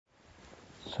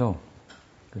So,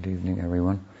 good evening,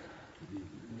 everyone.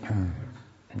 In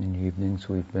the evenings,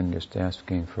 we've been just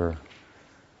asking for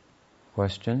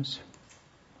questions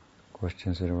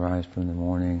that arise from the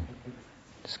morning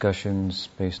discussions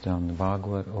based on the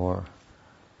Bhagavad or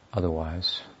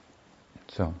otherwise.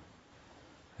 So,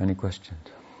 any questions?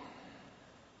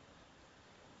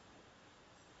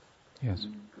 Yes.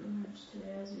 Pretty much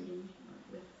today I was reading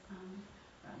with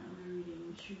I'm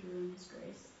reading Sri Guru and His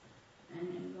Grace, and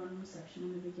in one section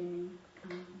in the beginning,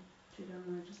 Sri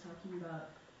Dharma was just talking about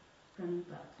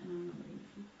pranipat, and I'm wondering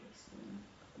if you could explain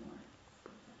more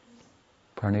what that is.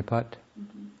 Pranipat?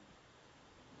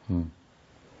 Mm-hmm.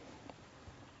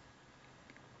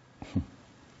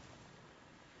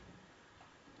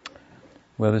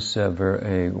 Well, this is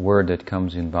a word that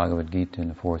comes in Bhagavad Gita in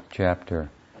the 4th chapter.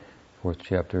 4th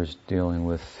chapter is dealing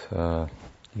with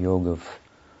yoga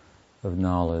of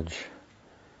knowledge,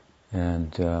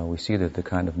 and we see that the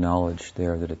kind of knowledge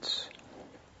there that it's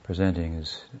presenting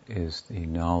is the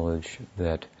knowledge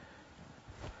that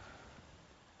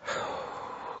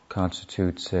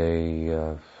constitutes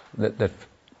that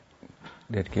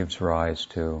gives rise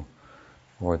to,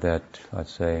 or that,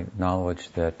 let's say, knowledge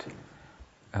that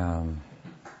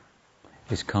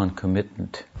is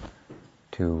concomitant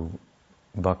to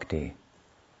bhakti.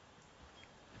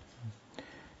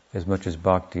 As much as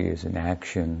bhakti is an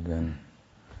action, then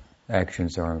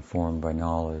actions are informed by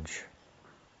knowledge,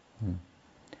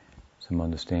 some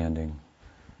understanding.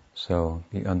 So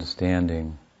the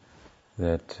understanding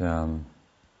that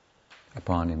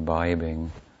upon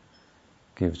imbibing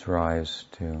gives rise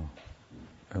to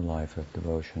a life of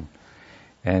devotion.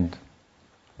 And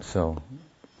so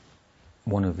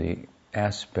one of the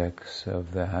aspects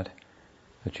of that,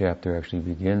 the chapter actually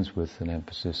begins with an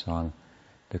emphasis on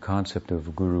the concept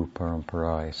of Guru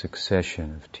Parampara, a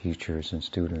succession of teachers and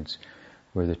students,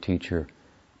 where the teacher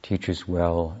teaches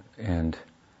well and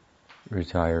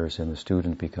retires and the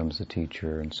student becomes the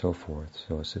teacher and so forth.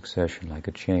 So a succession, like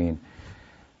a chain,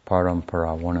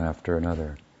 parampara, one after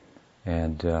another.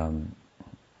 And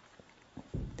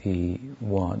the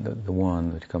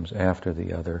one that comes after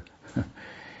the other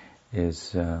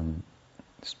is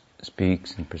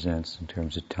speaks and presents in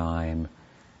terms of time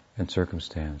and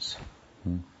circumstance,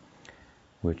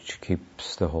 which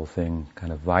keeps the whole thing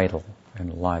kind of vital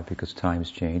and alive, because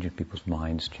times change and people's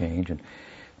minds change and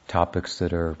topics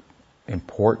that are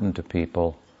important to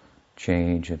people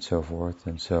change and so forth.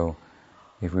 And so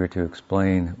if we were to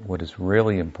explain what is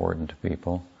really important to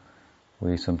people,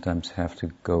 we sometimes have to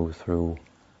go through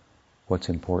what's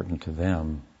important to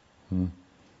them,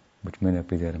 which may not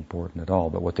be that important at all,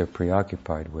 but what they're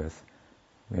preoccupied with,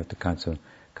 we have to kind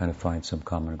of find some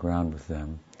common ground with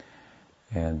them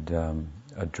and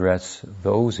address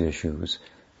those issues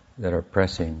that are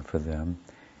pressing for them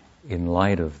in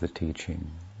light of the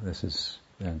teaching. This is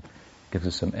gives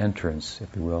us some entrance,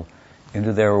 if you will,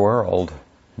 into their world,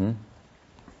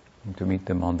 to meet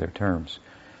them on their terms.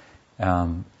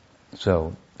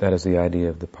 So that is the idea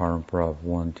of the parampara, of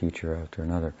one teacher after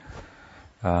another.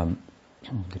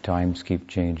 The times keep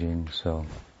changing, so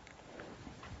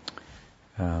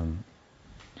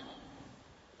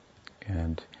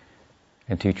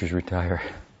and teachers retire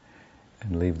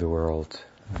and leave the world.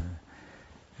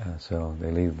 So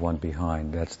they leave one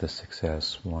behind. That's the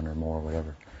success, one or more,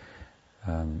 whatever.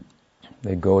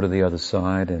 They go to the other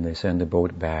side and they send a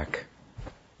boat back,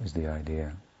 is the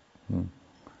idea. And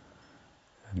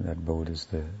that boat is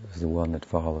the one that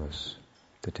follows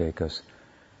to take us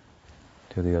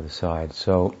to the other side.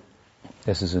 So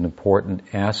this is an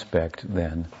important aspect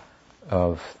then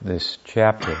of this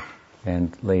chapter.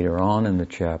 And later on in the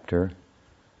chapter,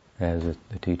 as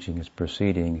the teaching is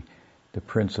proceeding, the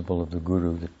principle of the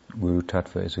Guru, the Guru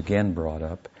Tattva, is again brought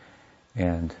up,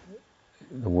 and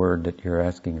the word that you're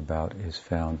asking about is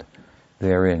found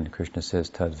therein. Krishna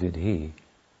says, Tadvidhi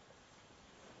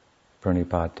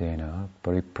pranipatena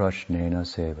pariprashnena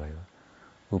sevaya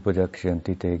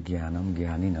upadakshanti te jnanam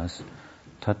jnaninas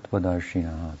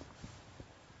tattvadarshina.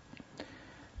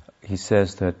 He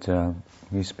says that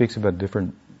he speaks about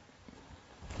different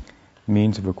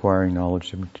means of acquiring knowledge,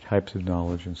 different types of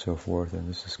knowledge and so forth, and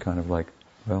this is kind of like,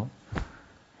 well,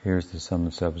 here's the sum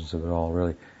and substance of it all,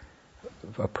 really.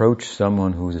 Approach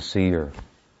someone who's a seer,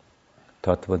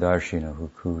 tattvadarshina,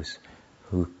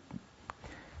 who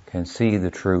can see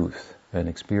the truth, an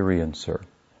experiencer.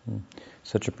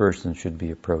 Such a person should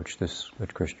be approached. This is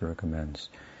what Krishna recommends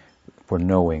for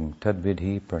knowing,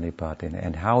 tadvidhi pranipatena,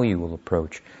 and how you will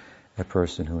approach a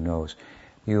person who knows.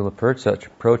 You will approach such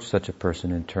a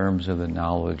person in terms of the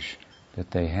knowledge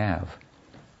that they have,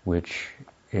 which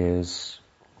is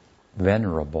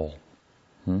venerable.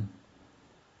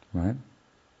 Right?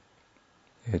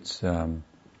 It's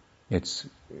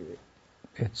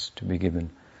to be given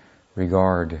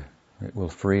regard. It will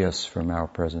free us from our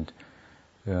present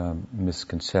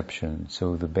misconception.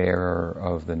 So the bearer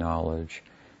of the knowledge,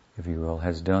 if you will,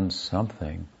 has done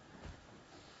something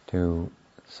to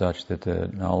such that the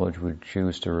knowledge would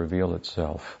choose to reveal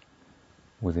itself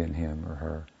within him or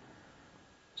her.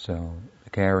 So the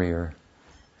carrier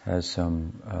has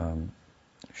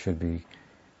should be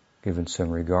given some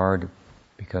regard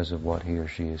because of what he or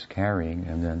she is carrying,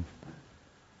 and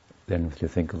then to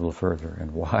think a little further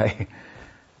and why.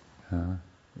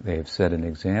 They have set an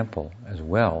example as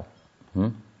well.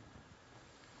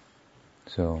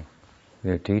 So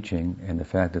their teaching and the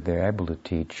fact that they're able to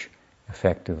teach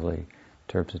effectively in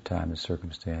terms of time and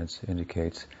circumstance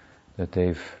indicates that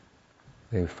they've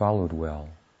followed well.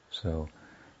 So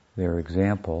their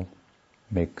example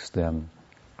makes them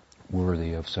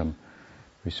worthy of some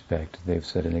respect. They've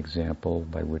set an example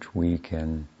by which we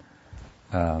can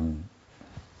have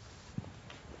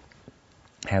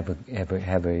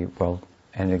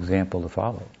an example to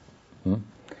follow.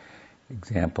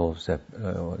 Examples that,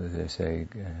 what do they say?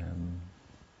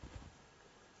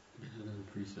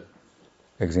 Precept.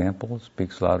 Example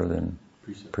speaks louder than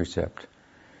precept.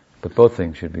 But both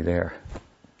things should be there.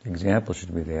 The example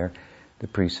should be there. The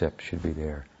precept should be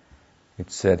there.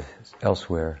 It's said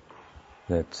elsewhere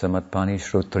that samatpani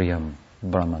shrotriyam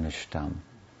brahmanishtam.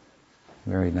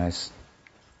 Very nice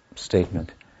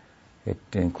statement. It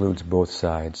includes both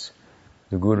sides.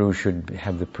 The guru should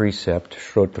have the precept,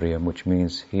 shrotriyam, which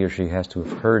means he or she has to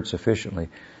have heard sufficiently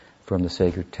from the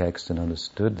sacred text and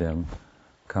understood them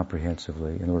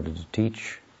comprehensively in order to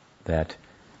teach that,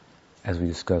 as we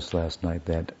discussed last night,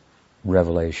 that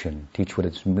revelation, teach what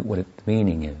its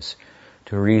meaning is,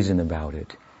 to reason about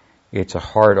it. It's a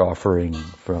heart offering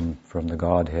from the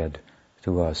Godhead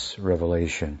to us,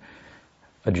 revelation.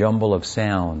 A jumble of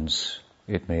sounds,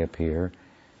 it may appear,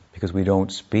 because we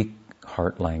don't speak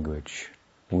heart language.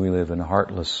 We live in a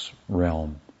heartless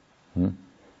realm,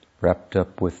 wrapped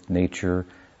up with nature,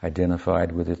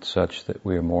 identified with it such that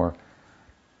we are more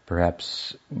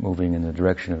perhaps moving in the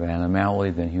direction of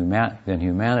animality than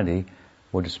humanity,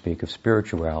 or to speak of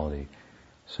spirituality.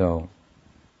 So,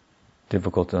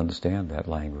 difficult to understand that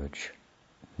language.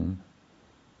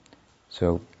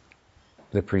 So,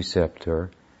 the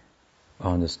preceptor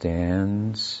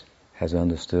understands, has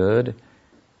understood,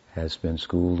 has been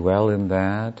schooled well in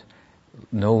that,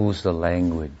 knows the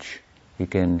language. He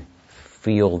can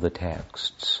feel the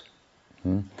texts.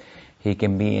 He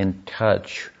can be in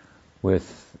touch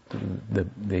with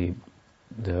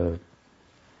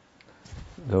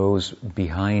those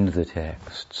behind the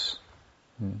texts,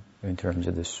 in terms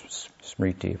of the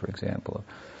Smriti, for example,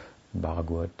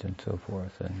 Bhagavad and so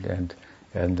forth, and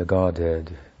the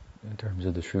Godhead in terms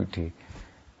of the Shruti.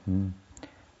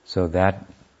 So that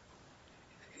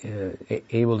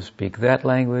able to speak that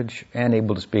language and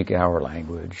able to speak our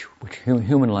language, which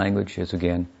human language is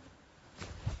again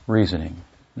reasoning.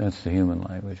 That's the human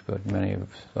language, but many of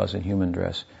us in human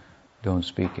dress don't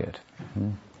speak it.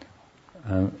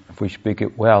 If we speak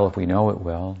it well, if we know it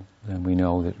well, then we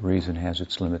know that reason has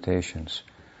its limitations.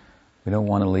 We don't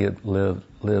want to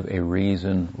live a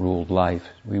reason-ruled life.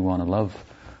 We want a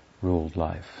love-ruled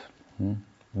life.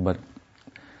 But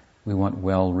we want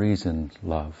well-reasoned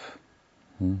love.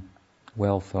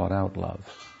 Well thought out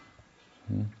love.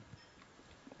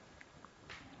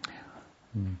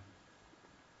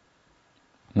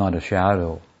 Not a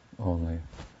shadow only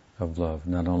of love,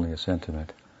 not only a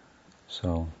sentiment.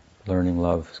 So learning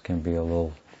love can be a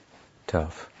little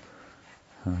tough.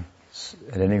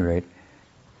 At any rate,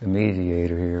 the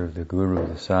mediator here, the guru,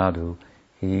 the sadhu,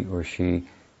 he or she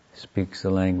speaks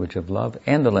the language of love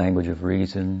and the language of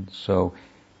reason, so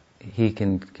he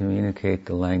can communicate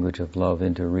the language of love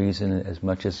into reason as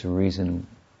much as the reason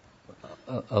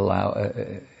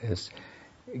as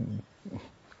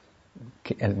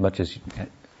much as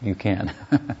you can.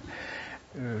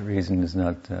 Reason is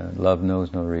not, love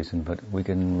knows no reason, but we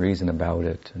can reason about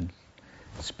it and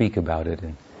speak about it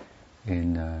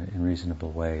in reasonable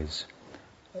ways.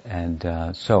 And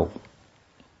so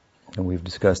we've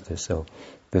discussed this. So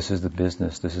this is the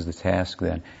business, this is the task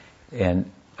then, and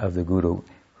of the guru,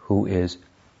 who is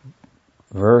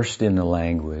versed in the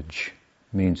language,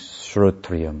 means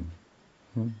srotriyam.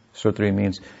 Srotriyam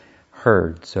means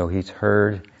heard. So he's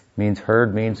heard means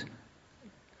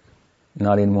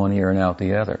not in one ear and out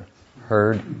the other.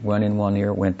 Heard, went in one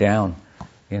ear, went down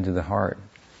into the heart,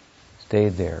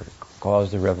 stayed there,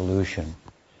 caused a revolution.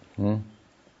 And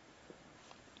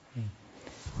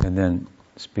then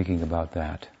speaking about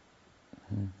that.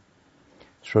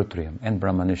 Shrotriyam, and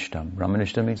Brahmanishtam.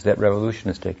 Brahmanishtam means that revolution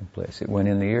is taking place. It went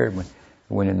in the ear, it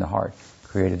went in the heart,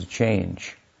 created a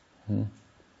change.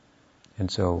 And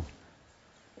so,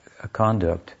 a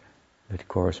conduct that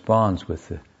corresponds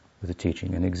with the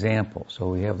teaching, an example. So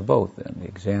we have both then, the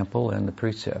example and the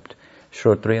precept.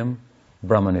 Shrotriyam,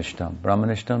 Brahmanishtam.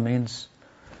 Brahmanishtam means,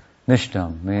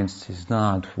 Nishtam means he's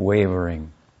not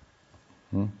wavering.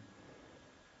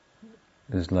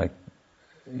 It's like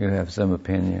you have some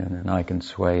opinion and I can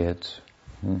sway it,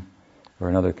 or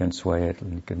another can sway it.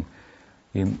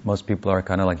 And most people are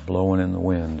kind of like blowing in the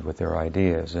wind with their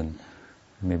ideas, and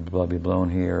maybe they'll be blown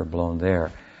here, blown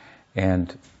there.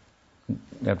 And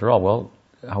after all,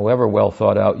 however well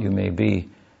thought out you may be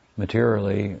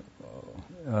materially,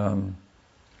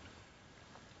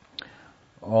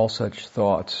 all such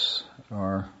thoughts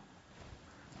are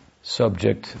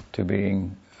subject to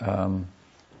being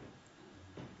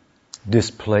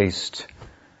displaced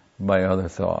by other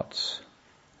thoughts.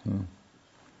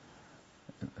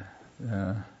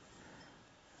 The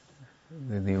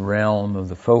realm of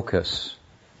the focus,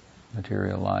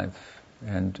 material life,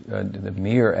 and the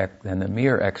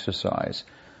mere exercise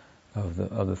of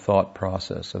the thought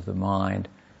process of the mind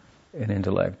and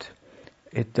intellect,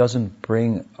 it doesn't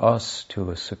bring us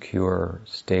to a secure,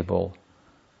 stable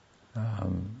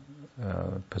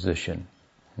position.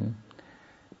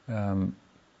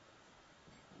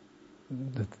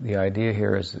 The idea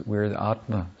here is that we're the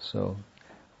Atma, so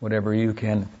whatever you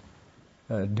can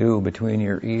do between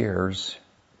your ears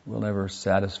will never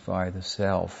satisfy the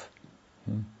self.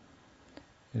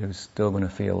 It is still going to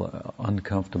feel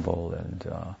uncomfortable, and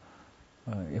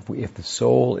if the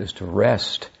soul is to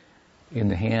rest in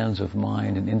the hands of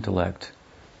mind and intellect,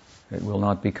 it will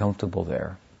not be comfortable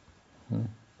there.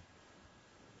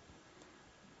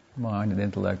 Mind and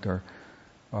intellect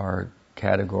are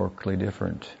categorically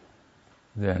different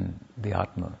than the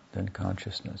Atma, than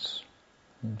consciousness.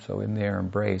 So in their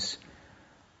embrace,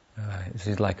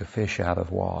 it's like a fish out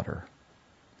of water,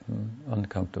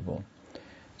 uncomfortable.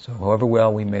 So however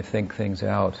well we may think things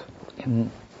out,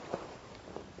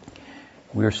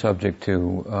 we're subject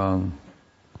to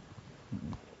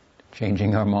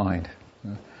changing our mind.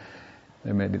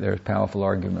 There's powerful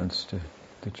arguments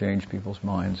to change people's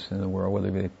minds in the world,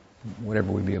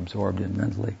 whatever we be absorbed in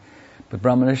mentally. But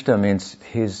Brahmanishta means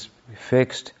he's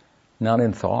fixed not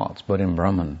in thoughts, but in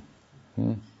Brahman,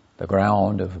 the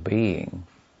ground of being.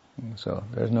 So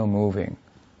there's no moving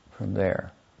from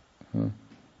there.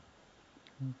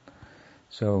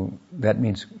 So that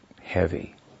means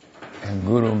heavy. And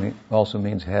Guru also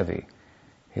means heavy.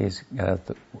 He's got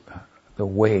the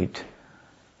weight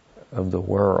of the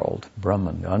world,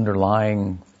 Brahman, the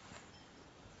underlying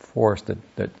force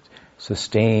that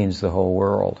sustains the whole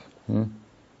world.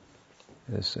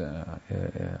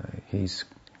 He's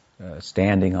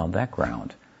standing on that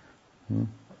ground.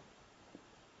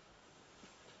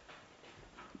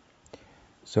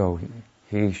 So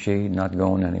she not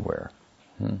going anywhere.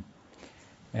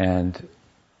 And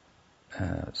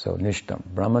so Nishtam,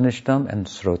 Brahmanishtam and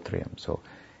Srotriyam. So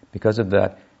because of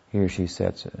that, he or she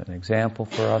sets an example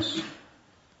for us.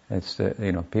 It's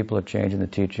people are changing the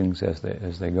teachings as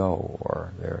they go,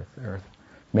 or they're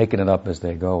making it up as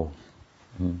they go.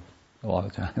 A lot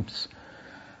of times.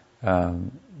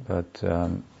 But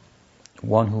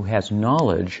one who has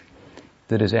knowledge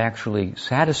that is actually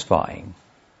satisfying,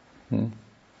 and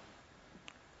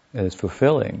is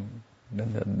fulfilling,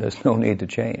 then there's no need to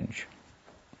change.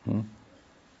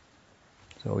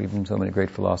 So even so many great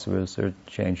philosophers are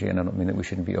changing, and I don't mean that we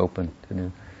shouldn't be open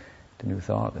to new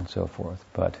thought and so forth,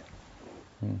 but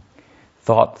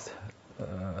thought,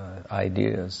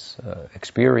 ideas,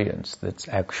 experience that's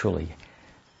actually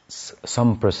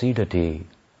samprasidati,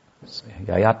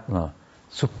 yayatma,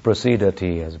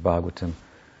 suprasidati, as Bhagavatam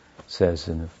says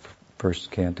in the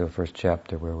first canto, first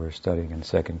chapter, where we're studying in the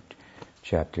second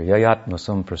chapter. Yayatma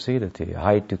samprasidati,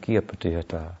 haitukiya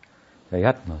patihata,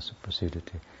 yayatma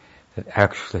suprasidati. That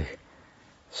actually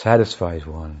satisfies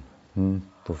one,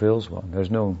 fulfills one.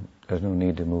 There's no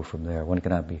need to move from there. One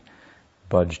cannot be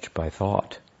budged by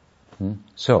thought.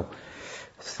 So,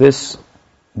 this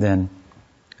then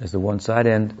is the one side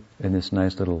end in this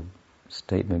nice little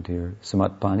statement here.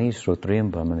 Samatpani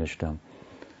Srotriyam Brahmanishtam.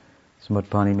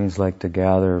 Samatpani means like to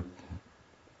gather,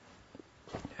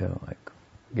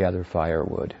 gather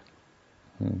firewood,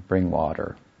 bring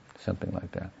water, something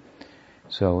like that.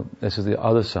 So this is the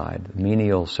other side, the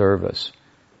menial service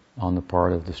on the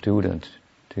part of the student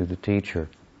to the teacher.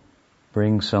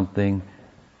 Bring something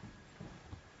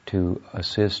to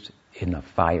assist in a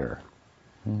fire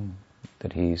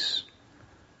that he's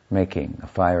making, a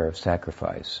fire of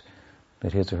sacrifice.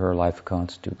 that his or her life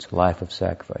constitutes a life of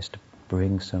sacrifice, to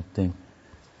bring something,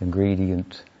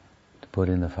 ingredient, to put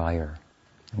in the fire.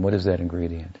 And what is that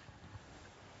ingredient?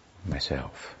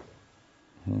 Myself.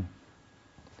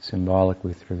 Symbolic,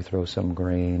 we throw some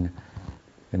grain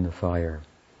in the fire,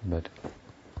 but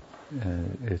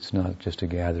it's not just a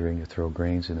gathering to throw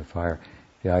grains in the fire.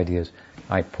 The idea is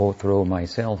I throw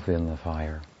myself in the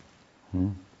fire.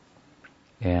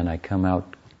 And I come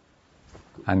out,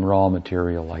 I'm raw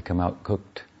material, I come out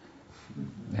cooked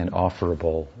and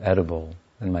offerable, edible.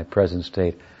 In my present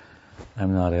state,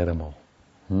 I'm not edible.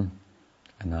 I'm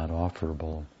not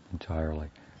offerable entirely.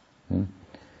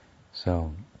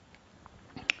 So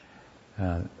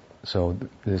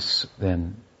this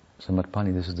then,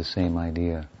 Samatpani, this is the same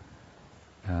idea.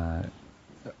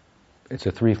 It's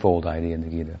a threefold idea in the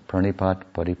Gita. Pranipat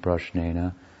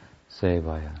pariprashnena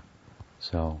sevaya.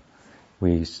 So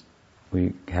we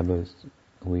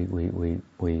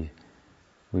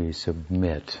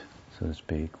submit, so to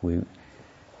speak. We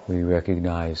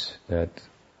recognize that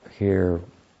here,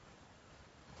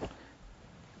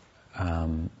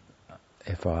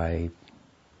 if I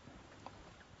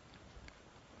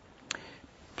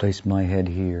place my head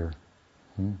here,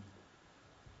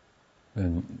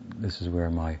 then this is where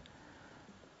my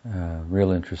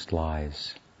real interest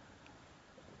lies.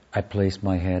 I place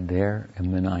my head there,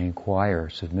 and then I inquire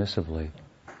submissively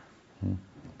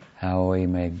how I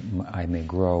may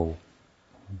grow,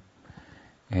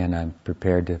 and I'm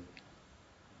prepared to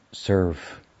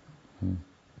serve.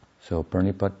 So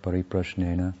pranipat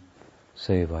pariprashnena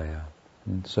sevaya.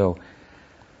 So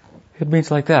it means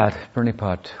like that.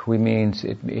 Pranipat. It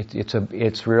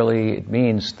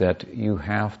means that you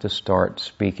have to start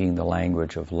speaking the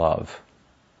language of love.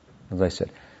 As I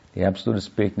said, the Absolute is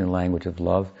speaking the language of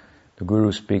love. The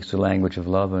Guru speaks the language of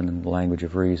love and the language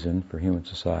of reason for human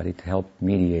society to help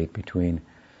mediate between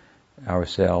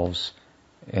ourselves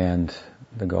and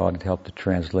the God, to help to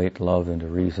translate love into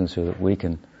reason so that we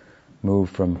can move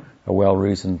from a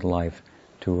well-reasoned life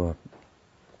to a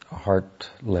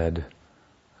heart-led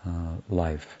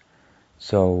life.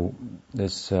 So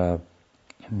this,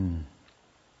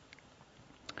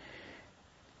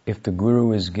 if the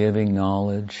Guru is giving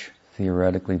knowledge,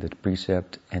 theoretically the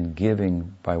precept, and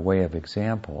giving by way of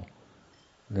example,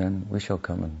 then we shall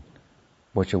come and,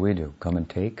 what shall we do? Come and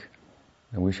take?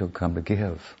 And we shall come to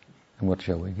give. And what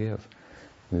shall we give?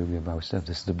 We will give ourselves.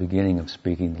 This is the beginning of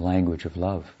speaking the language of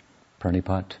love.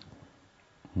 Pranipat.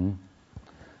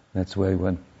 That's why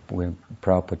when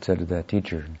Prabhupada said to that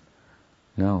teacher,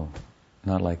 no,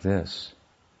 not like this.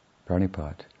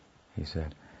 Pranipat, he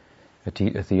said. A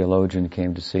theologian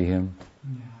came to see him.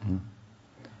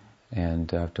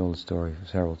 And I've told the story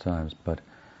several times, but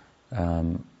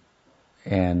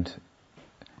and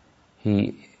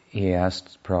he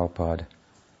asked Prabhupada,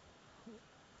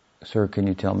 "Sir, can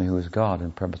you tell me who is God?"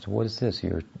 And Prabhupada said, "What is this?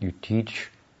 You teach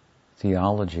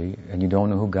theology and you don't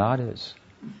know who God is."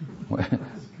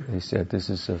 He said, "This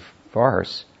is a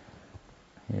farce.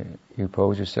 You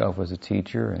pose yourself as a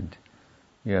teacher and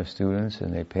you have students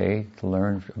and they pay to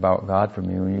learn about God from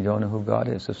you and you don't know who God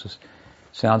is. This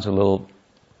sounds a little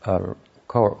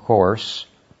coarse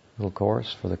for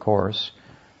the course,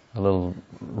 a little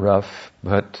rough,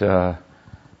 but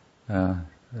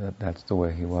that's the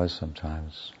way he was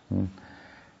sometimes.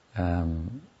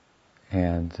 And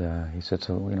he said,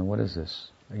 "So, what is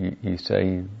this? You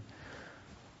say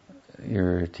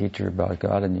you're a teacher about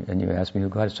God, and you ask me who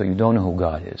God is. So you don't know who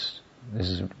God is. This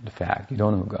is the fact. You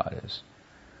don't know who God is."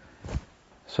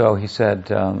 So he said,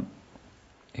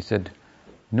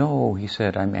 "No," he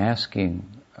said, "I'm asking."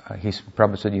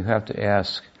 Prabhupada said, "You have to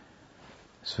ask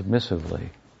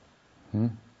submissively."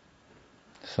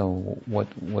 So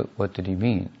what did he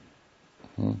mean?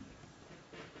 He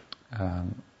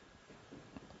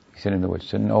said, in other words,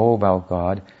 to know about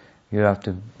God, you have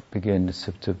to begin to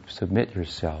submit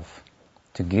yourself,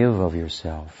 to give of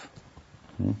yourself,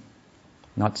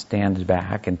 not stand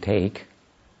back and take,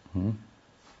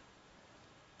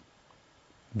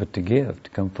 but to give, to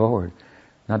come forward,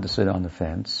 not to sit on the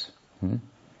fence.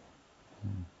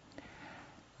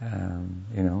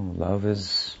 Love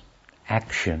is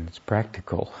action, it's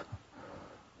practical.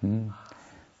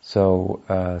 So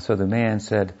the man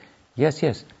said, yes,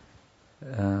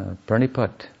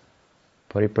 pranipat,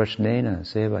 pariprashnena,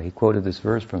 seva. He quoted this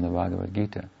verse from the Bhagavad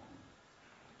Gita.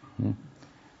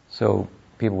 So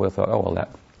people would have thought,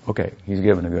 okay, he's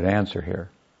given a good answer here.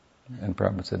 And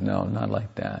Prabhupada said, no, not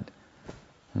like that.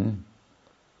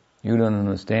 You don't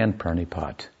understand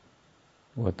pranipat,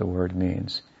 what the word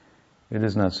means. It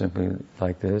is not simply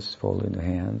like this, folding the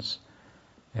hands,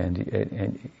 and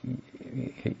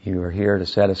you are here to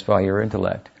satisfy your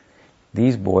intellect.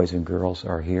 These boys and girls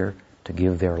are here to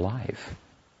give their life.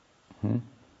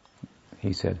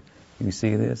 He said, you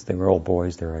see this? They were old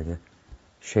boys there, I guess.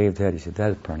 Shaved head. He said,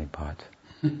 that is Pranipāt.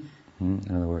 In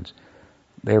other words,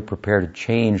 they're prepared to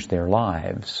change their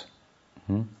lives.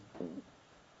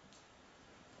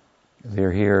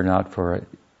 They're here not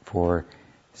for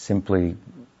simply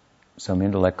some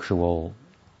intellectual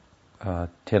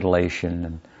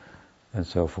titillation and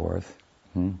so forth.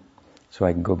 So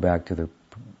I can go back to the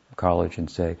college and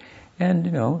say,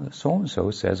 and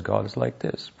so-and-so says God is like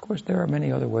this. Of course, there are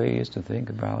many other ways to think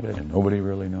about it, and nobody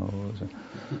really knows,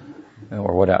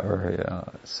 or whatever.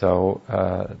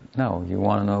 No, you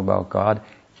want to know about God?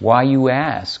 Why, you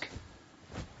ask?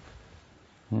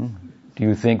 Do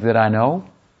you think that I know?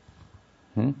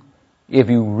 If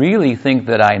you really think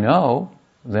that I know,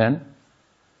 then,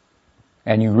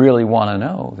 and you really want to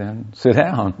know, then sit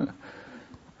down.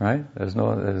 Right? There's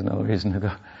no reason to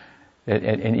go.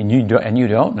 And you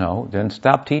don't know, then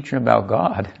stop teaching about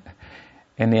God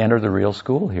and enter the real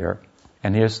school here.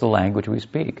 And here's the language we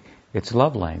speak. It's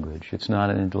love language. It's not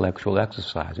an intellectual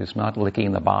exercise. It's not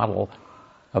licking the bottle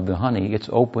of the honey. It's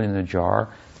opening the jar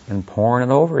and pouring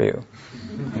it over you.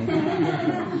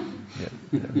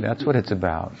 That's what it's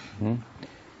about.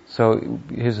 So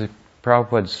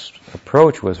Prabhupada's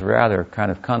approach was rather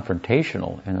kind of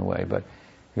confrontational in a way, but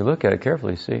if you look at it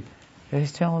carefully, see,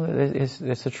 he's telling it's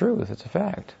the truth, it's a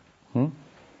fact.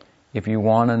 If you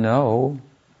want to know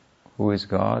who is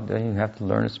God, then you have to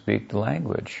learn to speak the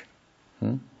language.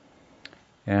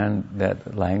 And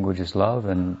that language is love,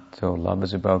 and so love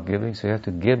is about giving, so you have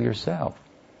to give yourself.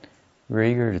 You're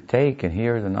eager to take and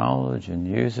hear the knowledge and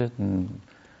use it in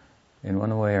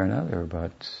one way or another,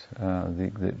 but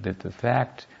the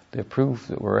fact, the proof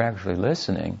that we're actually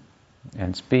listening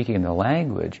and speaking the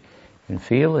language and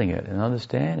feeling it and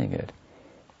understanding it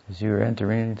is you're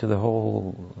entering into the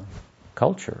whole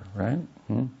culture, right?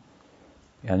 And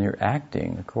you're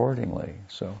acting accordingly.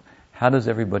 So how does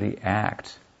everybody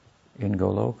act in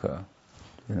Goloka?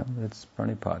 It's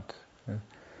Pranipāt.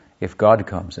 If God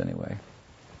comes anyway.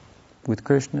 With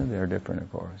Krishna, they're different,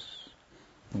 of course.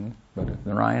 But if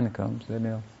Narayana comes,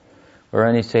 then or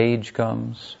any sage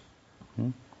comes,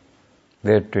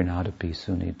 Vedrinadapi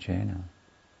Sunijena.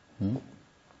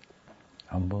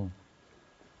 Humble.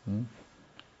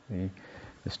 The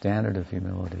standard of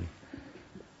humility.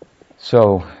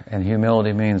 So, and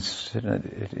humility means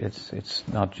it's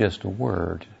not just a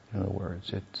word. In other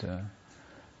words, it's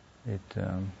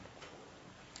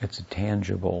a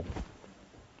tangible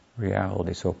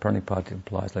reality. So Pranipāt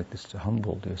implies like this: to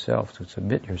humble yourself, to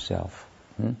submit yourself.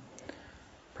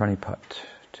 Pranipāt,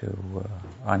 to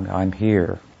I'm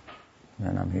here,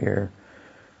 and I'm here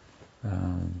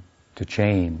to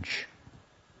change.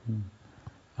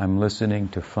 I'm listening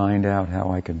to find out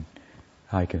how I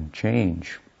can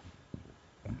change,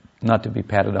 not to be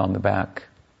patted on the back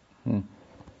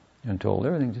and told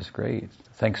everything's just great.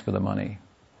 Thanks for the money.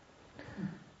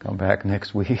 Come back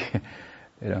next week.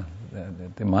 The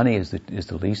money is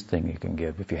the least thing you can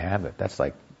give if you have it. That's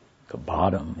like the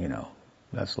bottom.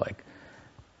 That's like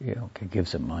okay, give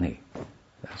some money.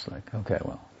 That's like okay,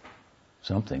 well,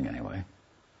 something anyway.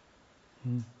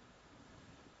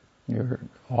 You're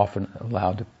often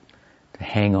allowed to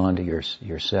hang on to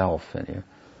yourself, and you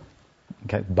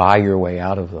buy your way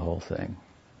out of the whole thing.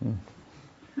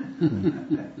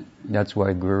 That's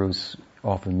why gurus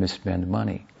often misspend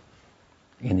money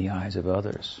in the eyes of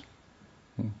others.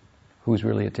 Who's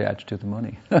really attached to the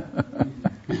money?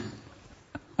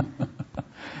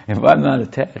 If I'm not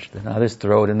attached, then I'll just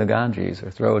throw it in the Ganges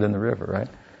or throw it in the river, right?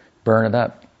 Burn it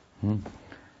up.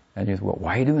 And you say, well,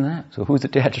 why are you doing that? So who's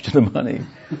attached to the money?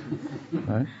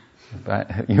 Right?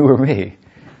 You or me.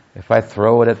 If I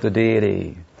throw it at the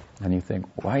deity, and you think,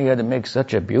 why you had to make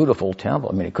such a beautiful temple?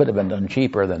 I mean, it could have been done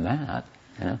cheaper than that.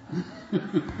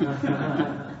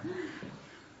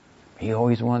 He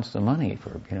always wants the money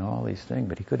for, all these things,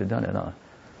 but he could have done it on,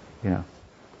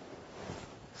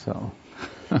 So,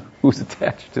 who's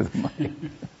attached to the money?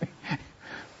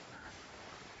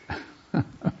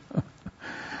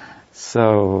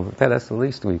 So, that's the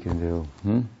least we can do.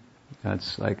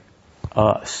 That's like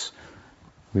us.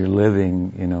 We're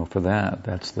living, for that.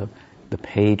 That's the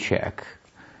paycheck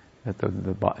at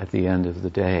the end of the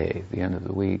day, the end of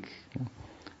the week.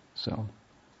 So,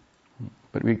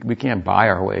 but we can't buy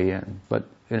our way in. But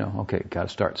okay, got to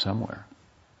start somewhere.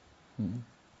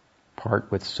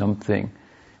 Part with something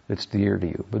that's dear to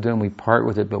you. But then we part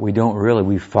with it, but we don't really.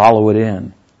 We follow it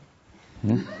in.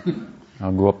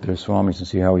 I'll go up to Swami's and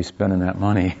see how he's spending that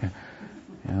money.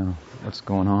 What's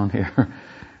going on here?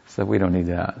 So we don't need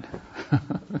that.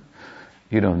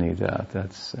 You don't need that.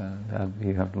 That's that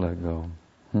you have to let go.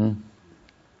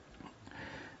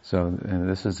 So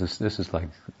this is like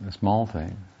a small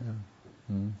thing.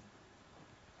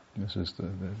 This is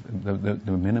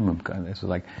the minimum kind. This is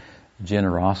like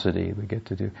generosity. We get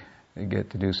to do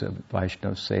some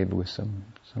Vaishnava seva with some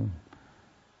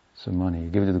money. You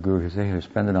give it to the Guru. You say, "Here,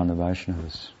 spend it on the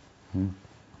Vaishnavas."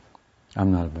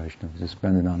 I'm not a Vaishnava. Just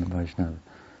spend it on the Vaishnava,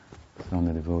 on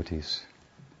the devotees,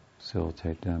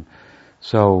 facilitate them.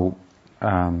 So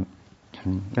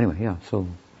anyway, yeah. So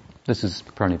this is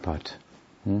pranipat.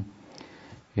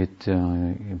 It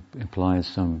implies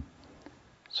some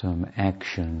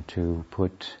action to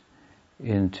put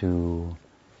into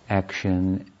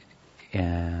action,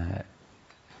 to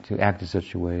act in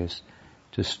such a way as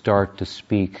to start to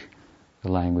speak the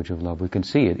language of love. We can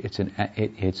see it. It's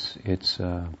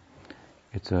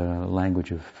a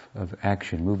language of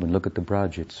action, movement. Look at the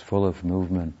Braj. It's full of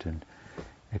movement and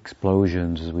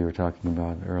explosions, as we were talking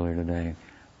about earlier today.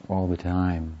 All the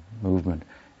time, movement,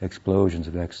 explosions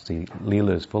of ecstasy.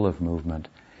 Leela is full of movement.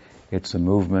 It's a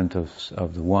movement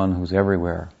of the one who's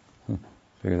everywhere.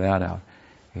 Figure that out.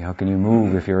 How can you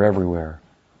move if you're everywhere?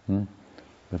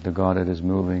 But the God that is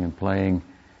moving and playing,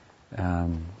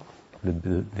 the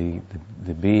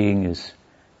being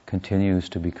continues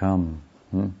to become,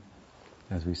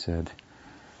 as we said.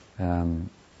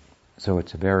 So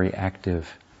it's a very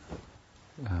active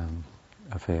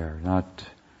affair.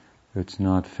 It's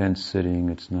not fence sitting.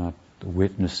 It's not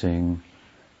witnessing.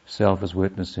 Self is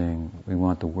witnessing. We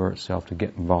want the word self to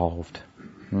get involved.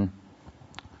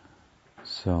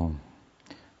 So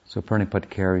pranipat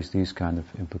carries these kind of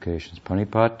implications.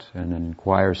 Pranipat, and then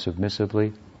inquire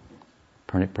submissively.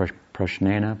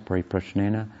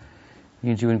 Prashnena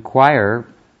means you inquire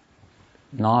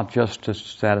not just to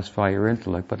satisfy your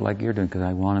intellect, but like you're doing, because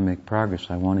I want to make progress.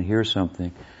 I want to hear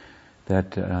something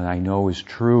that I know is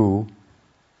true,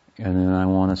 and then I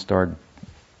want to start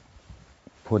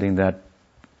putting that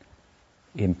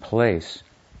in place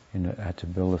to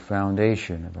build a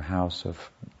foundation of a house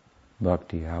of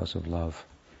bhakti, a house of love.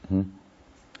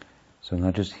 So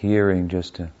not just hearing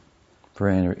for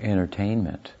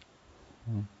entertainment.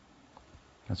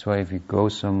 That's why if you go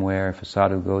somewhere, if a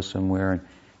sadhu goes somewhere and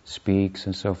speaks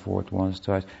and so forth,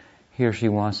 he or she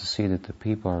wants to see that the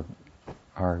people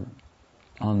are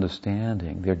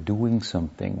understanding. They're doing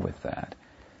something with that.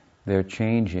 They're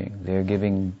changing. They're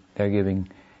giving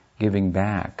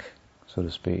back, so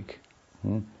to speak.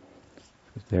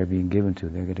 They're being given to.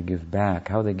 They're going to give back.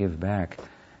 How they give back?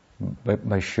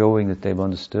 By showing that they've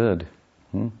understood.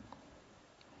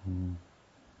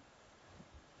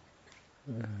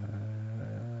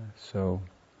 So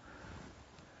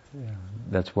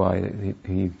that's why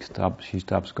she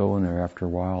stops going there after a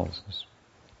while. It's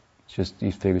just,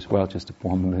 he figures, well, it's just a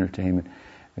form of entertainment.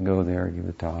 And go there, give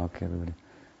a talk, everybody,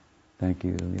 thank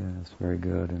you, yeah, it's very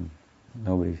good, and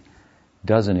nobody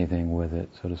does anything with it,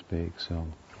 so to speak. So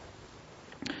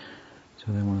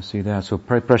they want to see that. So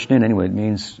prashnin, anyway, it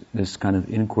means this kind of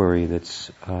inquiry that's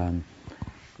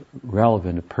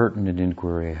relevant, a pertinent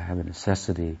inquiry. I have a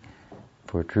necessity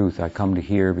for truth. I come to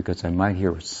hear because I might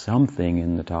hear something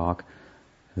in the talk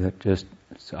that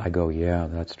I go, yeah,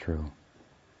 that's true.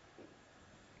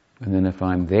 And then if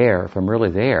I'm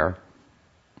really there,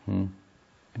 in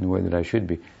the way that I should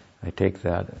be, I take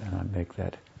that and I make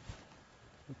that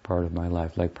part of my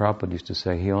life. Like Prabhupada used to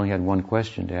say, he only had one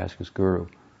question to ask his guru: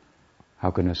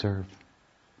 how can I serve?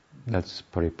 That's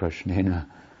pariprashnena.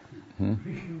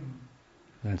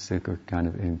 That's the kind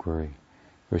of inquiry.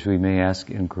 Of course, we may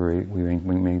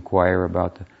inquire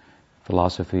about the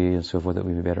philosophy and so forth, that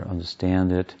we may better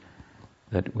understand it,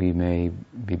 that we may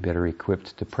be better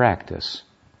equipped to practice,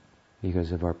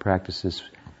 because if our practice is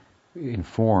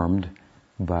informed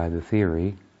by the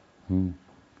theory, in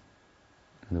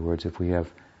other words, if we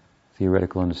have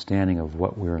theoretical understanding of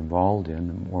what we're involved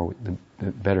in,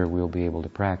 the better we'll be able to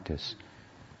practice.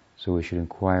 So we should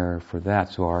inquire for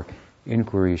that. So our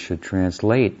inquiry should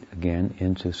translate again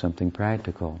into something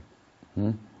practical,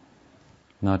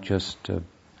 not just a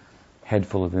head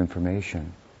full of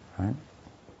information, right?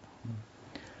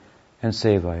 And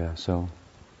sevaya, so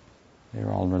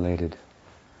they're all related.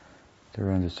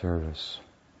 They're under service.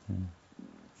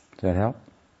 Does that help?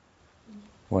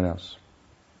 What else?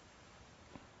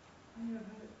 I have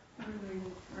a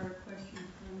related question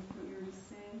from what you were just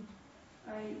saying.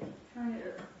 I found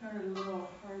it a little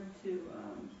hard to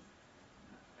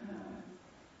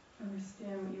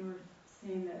understand what you were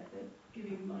saying, that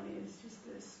giving money is just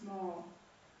a small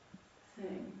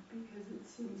thing, because it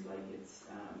seems like it's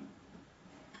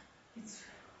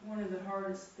one of the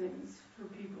hardest things for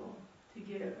people to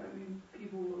give. I mean,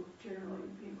 people will generally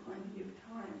be inclined to give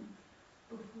time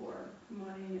before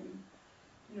money, and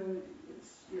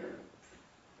it's your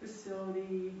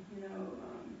facility,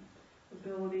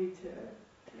 ability to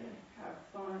have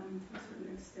fun to a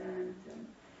certain extent, and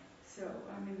so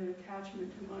I mean the attachment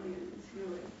to money is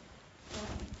really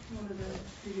one of the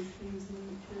biggest things in the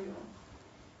material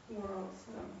world.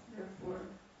 So therefore,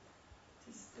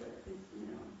 just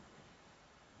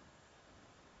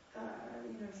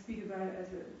speak about it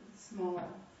as a small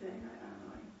thing. I don't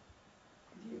know.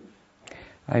 Could you?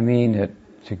 I mean,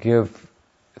 to give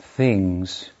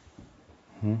things,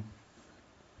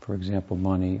 for example,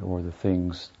 money or the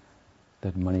things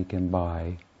that money can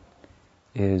buy,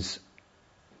 is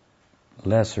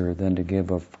lesser than to give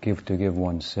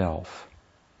oneself.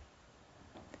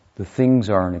 The things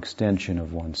are an extension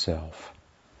of oneself.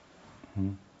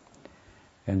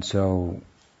 And so,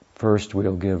 first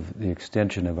we'll give the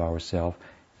extension of ourself,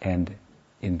 and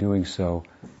in doing so,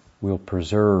 we'll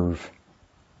preserve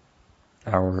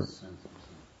our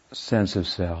sense of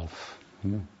self.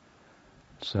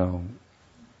 So,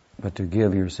 but to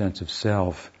give your sense of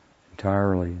self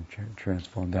entirely and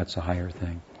transform, that's a higher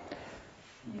thing.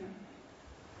 Yeah.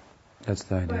 That's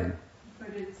the idea. But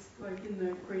it's like in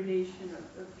the gradation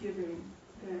of giving,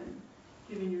 then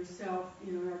giving yourself,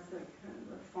 that's like kind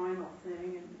of a final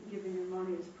thing, and giving your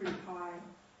money is pretty high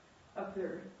up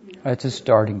there. It's a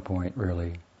starting point,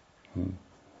 really.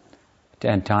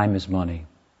 And time is money.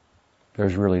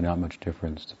 There's really not much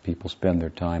difference. People spend their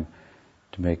time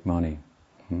to make money.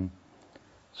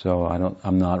 So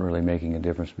I'm not really making a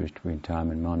difference between time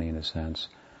and money in a sense.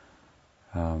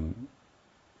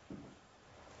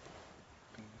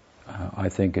 I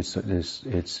think it's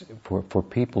for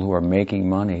people who are making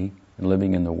money and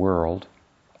living in the world.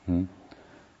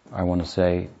 I want to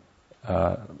say,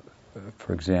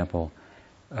 for example,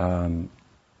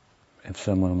 if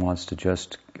someone wants to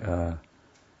just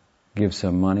give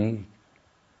some money,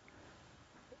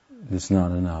 it's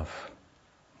not enough.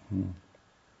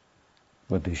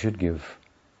 But they should give,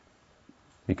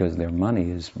 because their money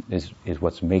is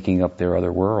what's making up their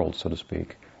other world, so to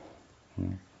speak.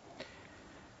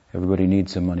 Everybody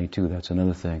needs some money too. That's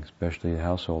another thing. Especially the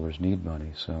householders need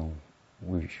money. So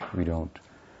we don't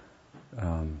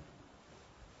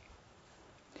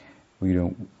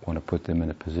want to put them in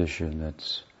a position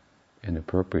that's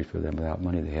inappropriate for them. Without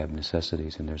money, they have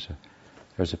necessities, and there's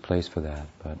a place for that.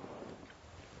 But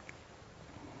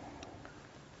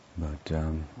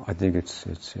I think it's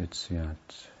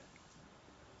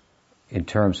in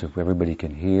terms of everybody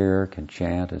can hear, can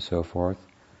chant, and so forth.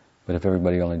 But if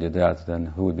everybody only did that, then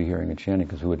who would be hearing and chanting?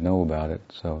 Because who would know about it?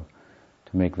 So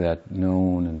to make that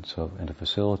known and to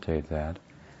facilitate that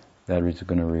is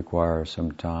going to require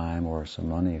some time or some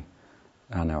money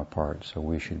on our part. So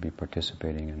we should be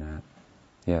participating in that.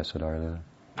 Yes, Siddhartha.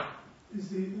 Is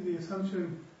the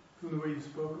assumption from the way you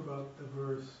spoke about the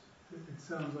verse? It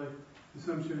sounds like the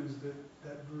assumption is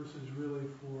that verse is really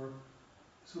for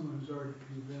someone who's already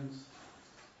convinced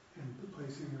and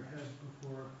placing their head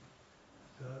before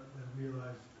the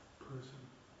realized person.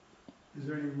 Is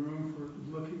there any room for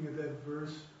looking at that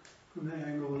verse from the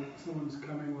angle that someone's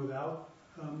coming without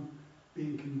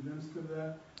being convinced of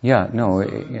that? Yeah, no. So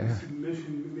the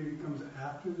submission maybe comes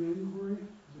after the inquiry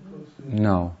as opposed to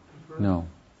No.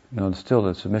 Still,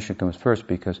 the submission comes first,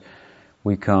 because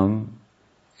we come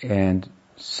and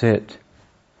sit,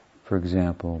 for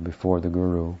example, before the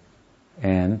Guru,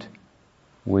 and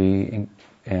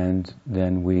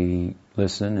then we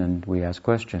listen and we ask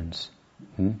questions.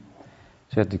 So you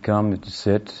have to come to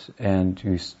sit, and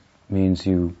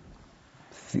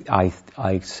I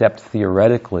accept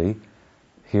theoretically,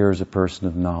 here's a person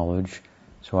of knowledge,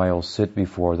 so I'll sit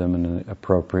before them and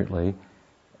appropriately,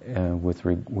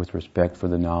 with respect for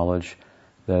the knowledge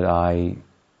that I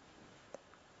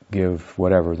give,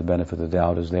 whatever the benefit of the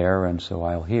doubt is there, and so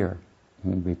I'll hear,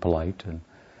 and be polite and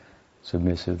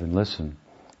submissive and listen,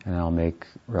 and I'll make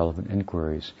relevant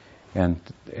inquiries. And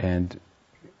in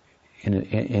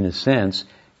a sense,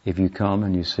 if you come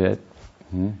and you sit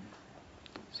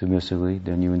submissively,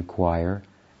 then you inquire,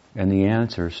 and the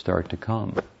answers start to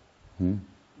come.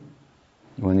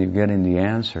 When you're getting the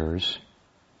answers,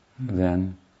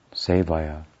 then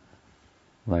sevaya.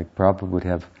 Like Prabhupada would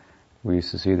have, we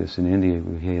used to see this in India,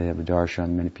 we had a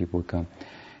darshan, many people would come.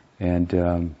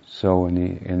 And so in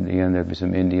the end there'd be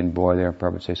some Indian boy there, and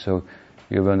Prabhupada would say, so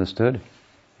you've understood?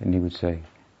 And he would say,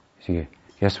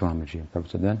 yes, Swamiji. And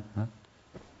Prabhupada said, then? Huh?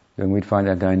 Then we'd find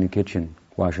that guy in the kitchen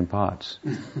washing pots.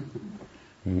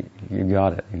 You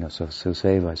got it, so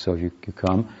seva. So you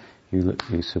come,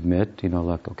 you submit,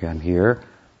 look, okay, I'm here,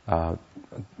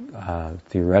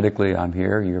 theoretically I'm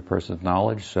here, you're a person of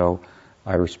knowledge, so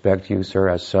I respect you, sir,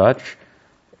 as such,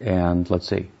 and let's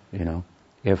see,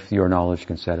 if your knowledge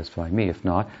can satisfy me. If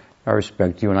not, I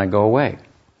respect you and I go away.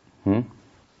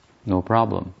 No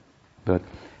problem. But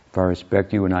if I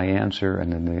respect you and I answer,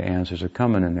 and then the answers are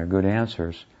coming and they're good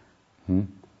answers,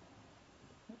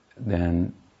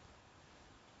 then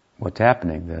what's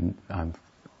happening?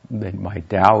 Then my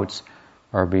doubts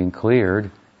are being cleared,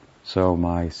 so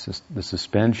the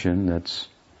suspension that's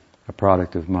a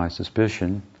product of my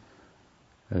suspicion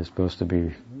is supposed to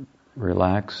be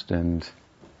relaxed and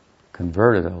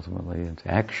converted ultimately into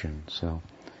action. So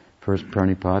first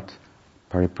pranipat,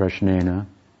 pariprashnena,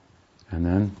 and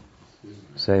then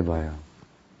sevaya.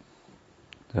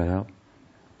 Does that help?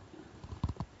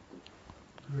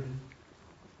 Great.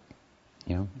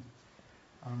 Yeah.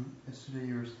 Yesterday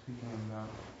you were speaking about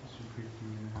Sukriti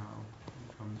and how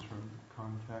it comes from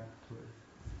contact with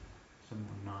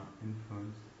someone not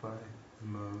influenced by the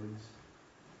modes.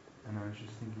 And I was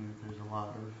just thinking that there's a lot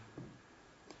of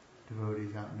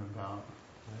devotees out and about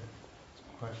that it's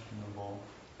questionable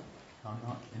how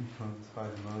not influenced by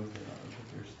the modes they are, but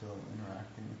they're still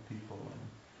interacting with people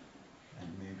and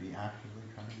maybe actively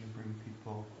trying to bring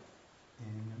people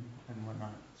in and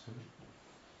whatnot. So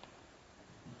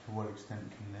to what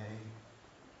extent can they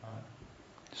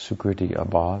Sukriti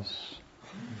Abbas.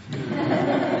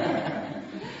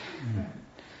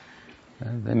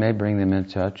 They may bring them in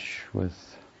touch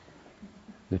with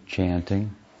the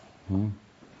chanting.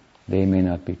 They may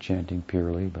not be chanting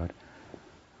purely,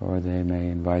 or they may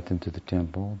invite them to the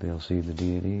temple. They'll see the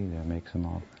deity. They'll make some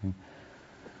offering.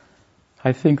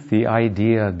 I think the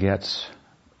idea gets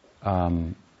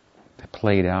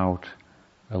played out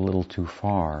a little too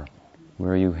far,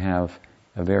 where you have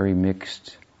a very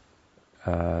mixed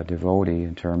devotee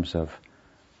in terms of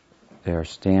their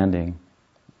standing,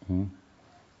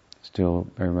 still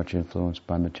very much influenced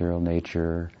by material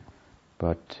nature,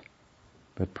 but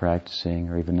practicing,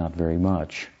 or even not very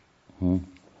much.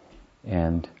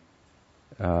 And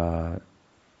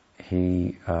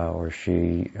he or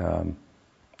she,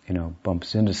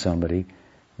 bumps into somebody, and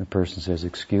the person says,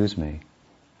 "Excuse me,"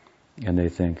 and they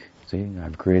think, "See,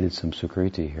 I've created some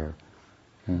sukriti here.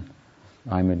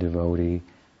 I'm a devotee,"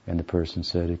 and the person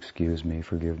said, "Excuse me,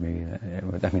 forgive me."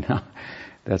 I mean,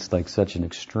 that's like such an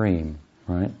extreme,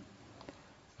 right?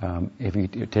 If you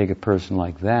take a person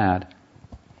like that,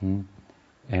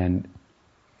 and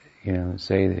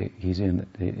say that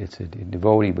it's a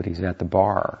devotee, but he's at the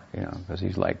bar, because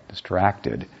he's like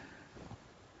distracted,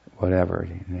 whatever,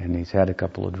 and he's had a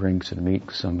couple of drinks and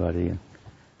meets somebody and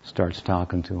starts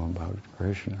talking to him about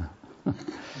Krishna,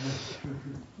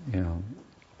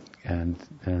 and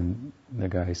then the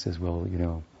guy says, "Well,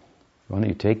 why don't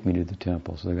you take me to the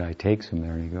temple?" So the guy takes him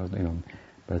there, and he goes,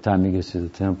 by the time he gets to the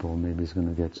temple, maybe he's going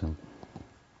to get some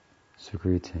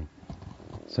sukriti.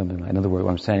 Something like, in other words,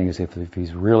 what I'm saying is if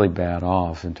he's really bad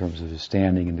off in terms of his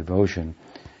standing and devotion,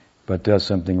 but does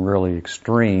something really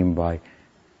extreme by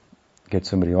get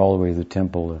somebody all the way to the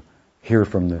temple to hear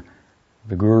from the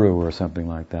guru or something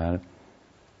like that,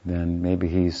 then maybe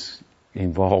he's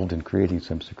involved in creating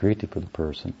some sukriti for the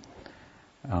person.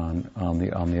 On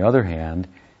the other hand,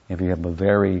 if you have a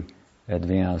very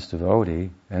advanced devotee,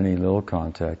 any little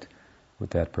contact with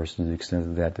that person to the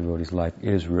extent that devotee's life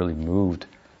is really moved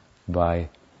by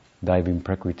Daivim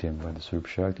Prakritim, by the Swarup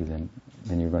Shakti, then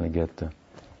you're going to get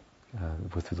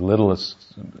with the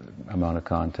littlest amount of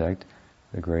contact,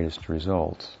 the greatest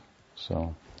results.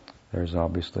 So there's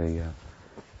obviously a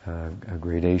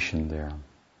gradation there,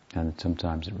 and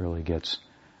sometimes it really gets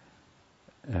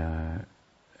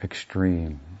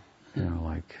extreme. I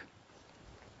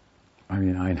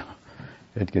know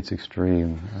it gets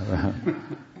extreme.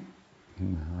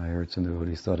 I heard some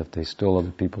devotees thought if they stole other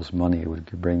people's money, it would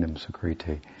bring them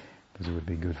sukriti, because it would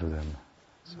be good for them.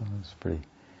 So it's pretty,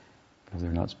 because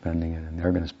they're not spending it, and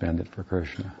they're going to spend it for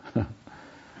Krishna.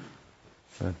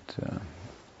 But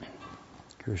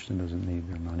Krishna doesn't need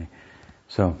their money.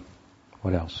 So,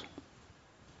 what else?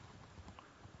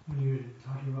 When you're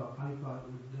talking about Panipat,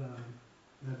 would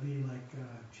that be like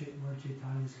Lord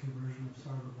Chaitanya's conversion of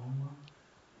Sarvabhauma?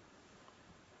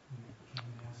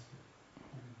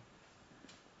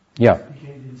 Yeah. He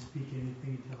didn't speak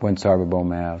anything until... When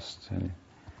Sarvabhauma asked, and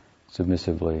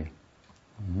submissively.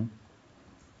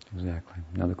 Exactly.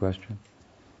 Another question?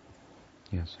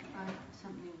 Yes.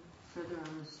 Something further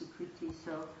on the Sukriti.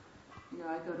 So,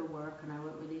 I go to work and I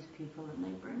work with these people and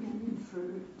they bring in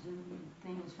fruit and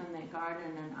things from their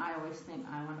garden, and I always think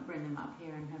I want to bring them up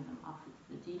here and have them offered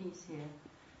to the deities here.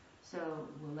 So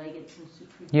will they get some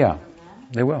Sukriti from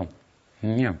that? They will.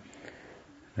 Yeah.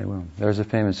 They will. There's a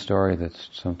famous story that's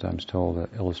sometimes told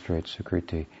that illustrates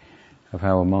Sukriti, of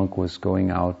how a monk was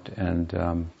going out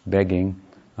and begging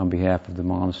on behalf of the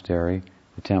monastery,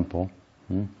 the temple.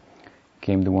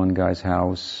 Came to one guy's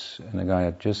house, and the guy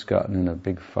had just gotten in a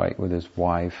big fight with his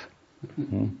wife.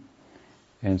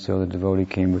 And so the devotee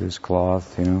came with his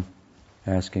cloth,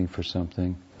 asking for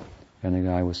something. And the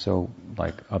guy was so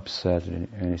upset,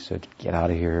 and he said, "Get out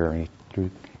of here!" And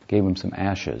he gave him some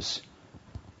ashes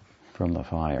from the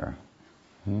fire.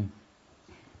 He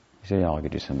said, "I'll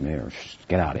get you some mirrors.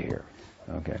 Get out of here."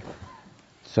 Okay.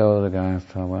 So the guy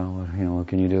thought, well, what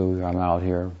can you do? I'm out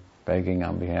here begging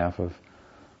on behalf of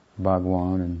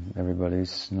Bhagwan, and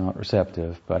everybody's not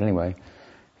receptive. But anyway,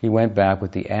 he went back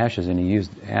with the ashes, and he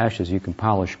used ashes. You can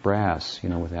polish brass,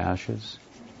 with ashes.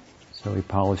 So he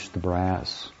polished the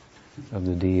brass of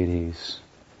the deities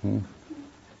on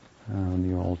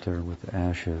the altar with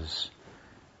ashes.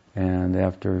 And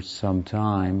after some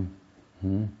time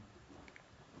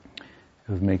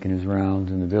of making his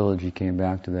rounds in the village, he came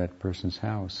back to that person's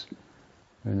house.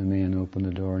 And the man opened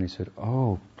the door and he said,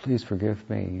 "Oh, please forgive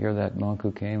me. You're that monk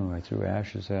who came and I threw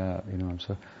ashes at.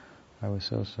 I was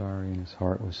so sorry." And his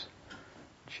heart was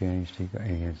changed.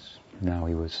 Now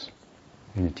he was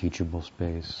in a teachable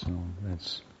space. So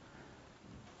that's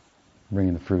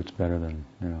bringing the fruits better than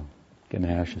getting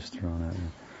ashes thrown at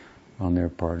you on their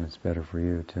part, and it's better for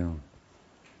you too.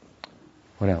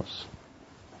 What else?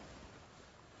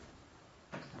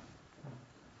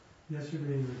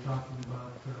 Yesterday we were talking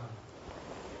about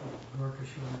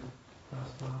Gorkashwar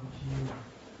Das Babaji,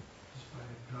 just by a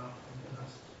drop of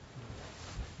dust.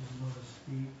 His lotus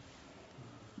feet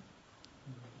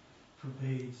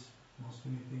pervades most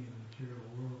anything in the material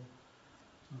world.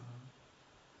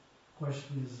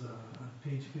 Question is on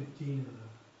page 15 of the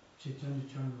Chaitanya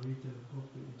Charita, the book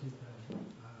that we did that, I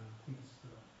think it's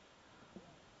the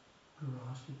Guru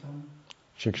Ashtakam.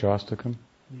 Shikshastakam?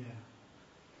 Yeah.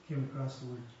 Came across the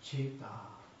word Chaita,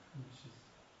 which is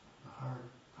the heart,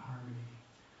 harmony.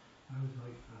 I was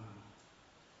like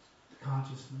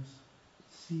consciousness,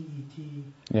 CETAH.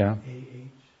 Yeah.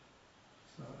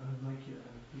 So I'd like you,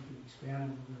 if you could expand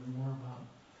a little bit more about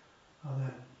how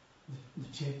that the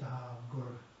Chaita of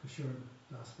Gorkashwar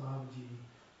Das Babaji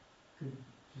could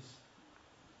just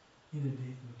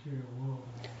inundate the material world.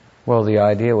 Well, the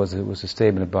idea was it was a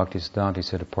statement of Bhaktisiddhanta. He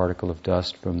said a particle of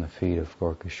dust from the feet of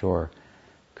Gorkashwar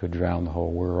could drown the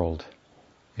whole world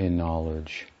in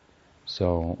knowledge.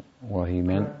 So what he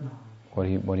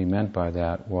meant by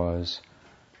that was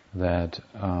that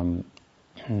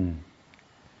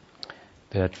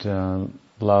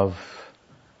love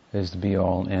is the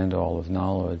be-all and end-all of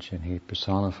knowledge, and he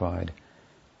personified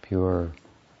pure,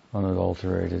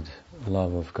 unadulterated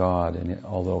love of God. And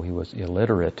although he was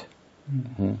illiterate,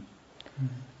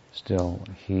 still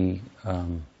he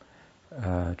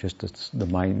just the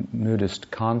minutest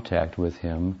contact with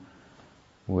him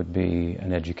would be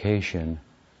an education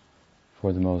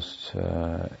for the most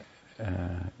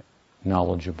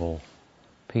knowledgeable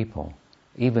people,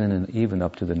 even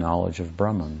up to the knowledge of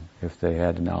Brahman. If they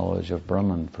had the knowledge of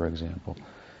Brahman, for example,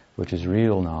 which is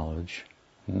real knowledge,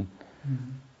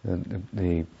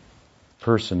 the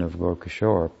person of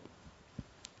Gorkashwar,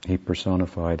 he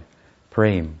personified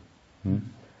prem,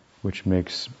 which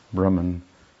makes Brahman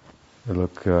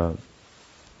look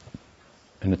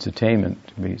in its attainment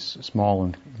to be small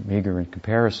and meager in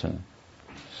comparison.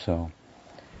 So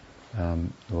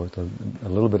with a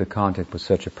little bit of contact with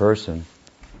such a person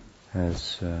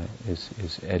is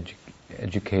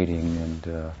educating,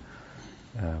 and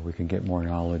we can get more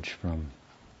knowledge from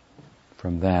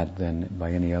that than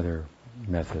by any other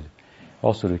method.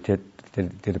 Also, to get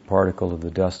a particle of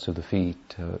the dust of the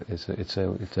feet, it's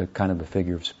a kind of a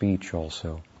figure of speech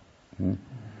also.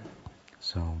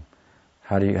 So,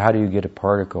 how do you get a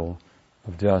particle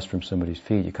of dust from somebody's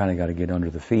feet? You kind of got to get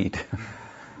under the feet.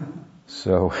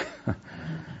 So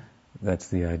that's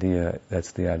the idea.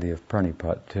 That's the idea of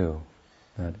pranipat too.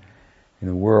 That in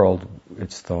the world,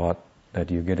 it's thought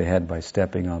that you get ahead by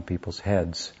stepping on people's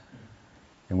heads,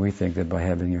 and we think that by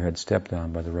having your head stepped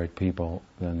on by the right people,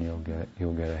 then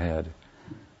you'll get ahead.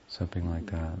 Something like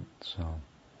that. So,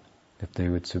 if they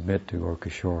would submit to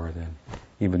Gorkashwar, then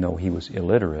even though he was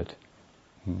illiterate,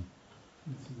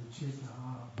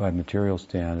 by material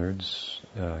standards,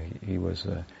 he was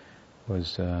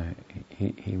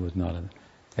not an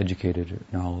educated,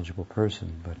 knowledgeable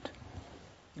person, but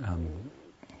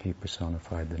he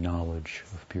personified the knowledge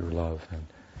of pure love, and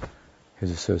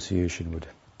his association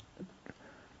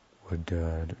would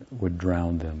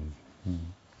drown them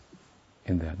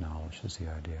in that knowledge. Is the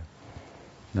idea.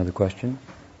 Another question?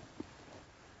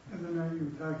 And then you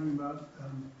were talking about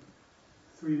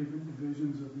three different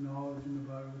divisions of knowledge in the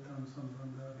Bhagavatam,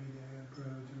 Sambandha, Videya, and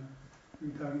Prayojana.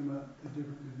 We're talking about the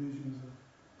different divisions of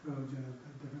Prayojana,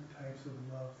 the different types of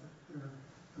love that are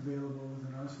available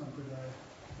within our Sampradaya.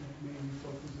 And it mainly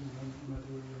focuses on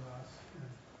Madhurya Ras and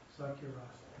Sakya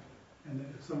Ras. And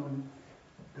if someone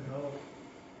developed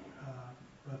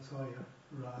Vatsalya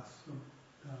Ras,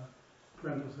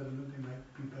 parental sentiment, they might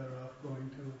be better off going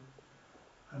to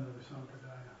another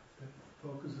Sampradaya that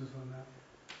focuses on that.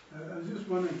 I was just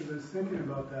wondering, because I was thinking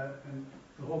about that and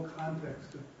the whole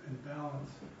context and balance.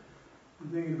 I'm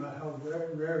thinking about how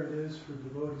rare it is for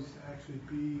devotees to actually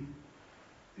be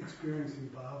experiencing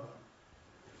bhava,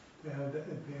 to have the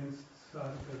advanced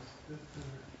sadhakas that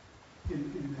are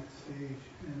in that stage.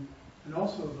 And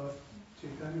also about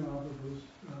Chaitanya Mahaprabhu's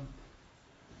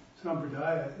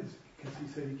Sampradaya, is because he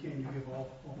said he can't give all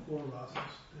four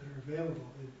rasas that are available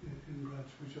in Braj,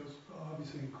 which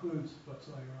obviously includes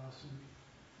Vatsalya Ras and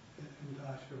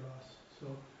Dasya Ras. So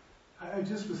I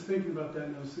just was thinking about that,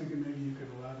 and I was thinking maybe you could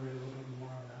elaborate a little bit more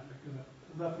on that, because it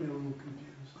left me a little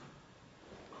confused.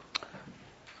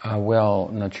 Well,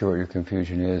 I'm not sure what your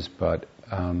confusion is, but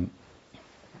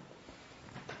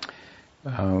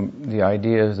the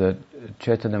idea is that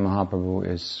Chaitanya Mahaprabhu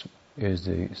is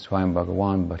the Swayam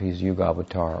Bhagavan, but he's Yuga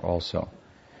Avatar also.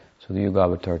 So the Yuga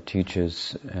Avatar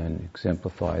teaches and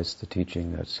exemplifies the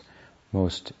teaching that's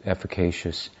most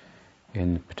efficacious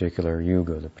in the particular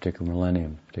yuga, the particular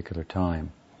millennium, particular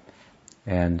time.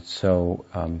 And so,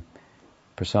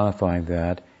 personifying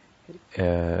that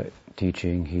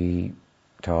teaching, he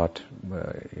taught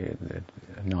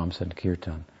Nam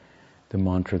Sankirtan, the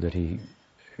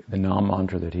Nam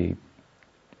mantra that he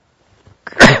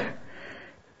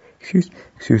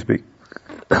excuse me,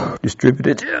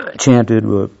 distributed, chanted,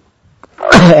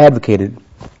 advocated,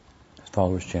 his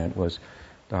followers chant, was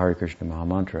the Hare Krishna Maha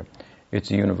Mantra. It's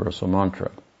a universal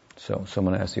mantra. So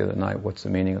someone asked the other night, what's the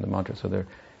meaning of the mantra? So there are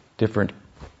different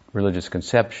religious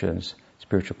conceptions,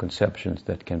 spiritual conceptions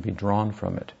that can be drawn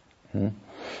from it.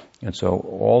 And so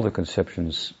all the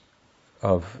conceptions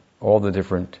of all the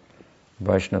different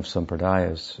Vaishnava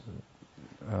Sampradayas,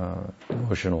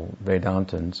 devotional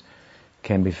Vedantins,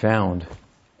 can be found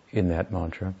in that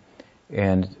mantra.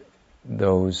 And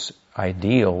those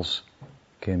ideals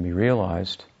can be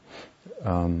realized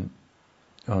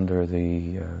under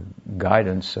the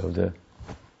guidance of the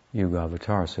Yuga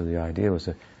Avatar. So the idea was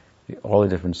that all the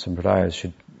different Sampradayas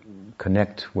should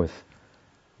connect with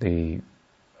in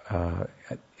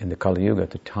the Kali Yuga,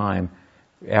 at the time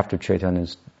after Chaitanya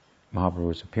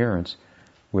Mahaprabhu's appearance,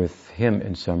 with him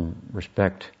in some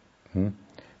respect,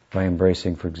 by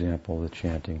embracing, for example, the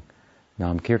chanting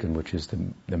Nam Kirtan, which is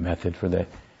the method for the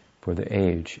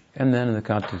age. And then in the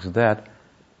context of that,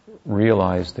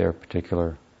 realize their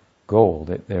particular goal,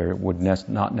 that there would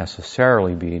not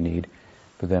necessarily be a need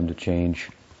for them to change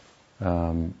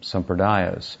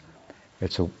sampradayas.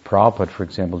 It's so Prabhupada, for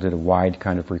example, did a wide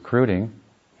kind of recruiting,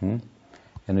 and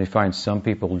they find some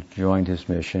people joined his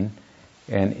mission,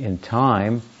 and in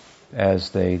time, as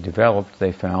they developed,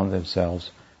 they found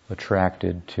themselves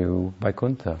attracted to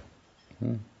Vaikuntha.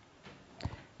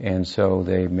 And so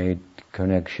they made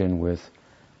connection with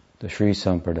the Sri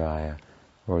Sampradaya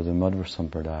or the Madhva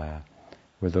Sampradaya,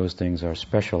 where those things are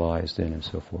specialized in and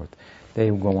so forth. They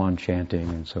go on chanting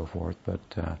and so forth, but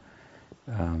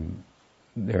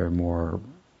they're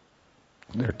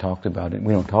talked about it.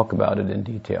 We don't talk about it in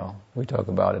detail. We talk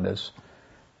about it as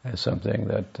something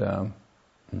that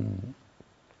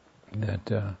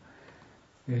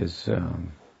is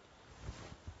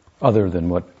other than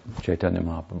what Chaitanya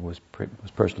Mahaprabhu was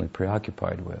personally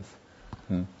preoccupied with.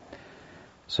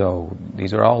 So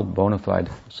these are all bona fide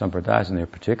sampradayas, and they're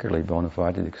particularly bona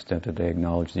fide to the extent that they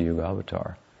acknowledge the Yuga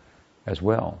Avatar as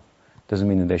well. Doesn't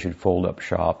mean that they should fold up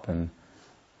shop and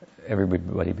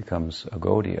everybody becomes a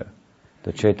Gaudiya.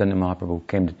 The Chaitanya Mahaprabhu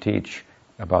came to teach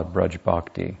about Braj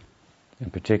Bhakti in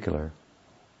particular.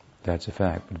 That's a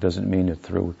fact. But it doesn't mean that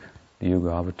through the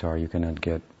Yuga Avatar you cannot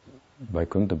get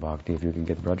Vaikuntha Bhakti. If you can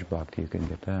get Braj Bhakti, you can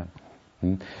get that.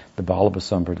 The Vallabha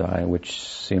Sampradaya, which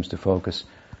seems to focus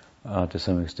to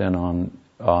some extent on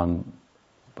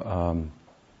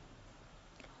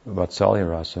Vatsalya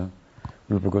Rasa,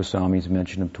 Rupa Goswami's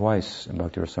mentioned him twice in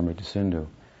Bhakti Rasamrita Sindhu.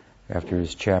 After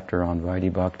his chapter on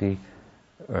Vaidhi Bhakti,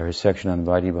 or his section on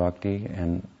Vaidhi Bhakti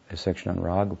and his section on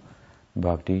Rag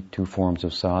Bhakti, two forms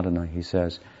of sadhana, he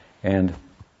says, and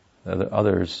the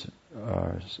others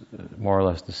are more or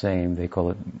less the same. They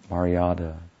call it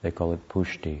Maryada, they call it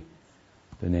Pushti,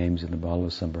 the names in the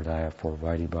Vallabha Sampradaya for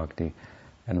Vaidhi Bhakti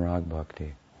and Rag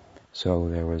Bhakti. So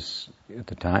there was, at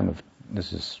the time of,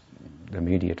 this is the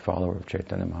immediate follower of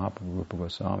Chaitanya Mahaprabhu, Rupa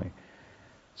Goswami,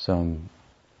 some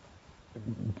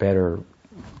better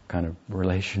kind of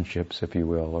relationships, if you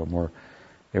will, or more.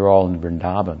 They were all in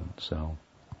Vrindavan, so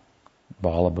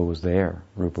Vallabha was there,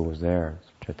 Rupa was there,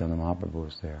 Chaitanya Mahaprabhu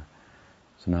was there,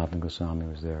 Sanatana Goswami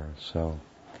was there. So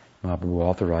Mahaprabhu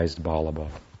authorized Vallabha.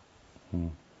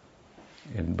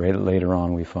 And later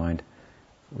on we find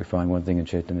one thing in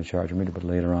Chaitanya Charitamrita, but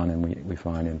later on and we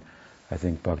find in, I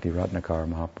think, Bhakti Ratnakara,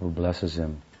 Mahaprabhu blesses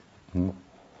him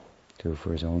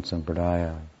for his own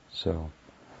sampradaya. So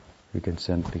we can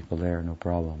send people there, no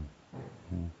problem.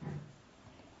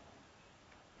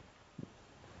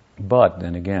 But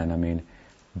then again, I mean,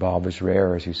 bhava is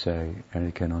rare, as you say, and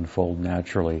it can unfold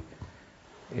naturally.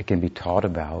 It can be taught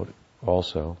about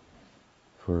also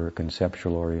for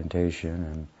conceptual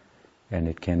orientation, and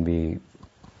it can be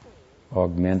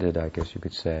augmented, I guess you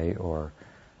could say, or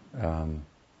one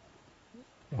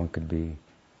could be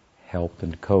helped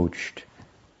and coached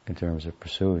in terms of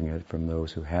pursuing it from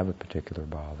those who have a particular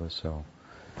bhava. So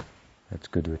it's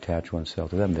good to attach oneself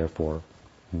to them. Therefore,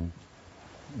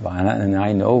 and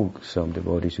I know some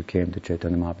devotees who came to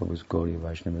Chaitanya Mahaprabhu's Gaudiya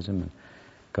Vaishnavism and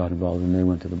got involved, and they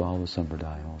went to the Ballava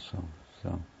Sampradaya also.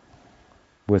 So,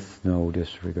 with no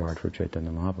disregard for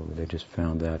Chaitanya Mahaprabhu, they just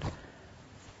found that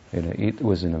it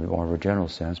was in a more of a general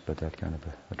sense, but that kind of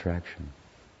attraction.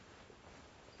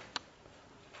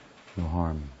 No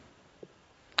harm.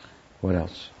 What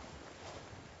else?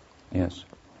 Yes.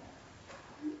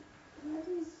 Where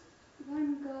does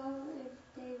one go if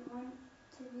they want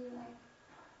to be like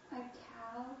a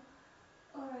cow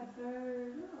or a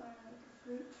bird or like a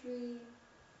fruit tree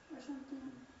or something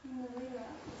in the Lila?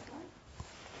 Is that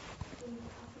really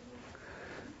possible?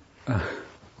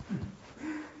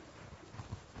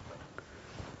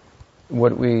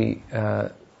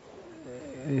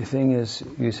 The thing is,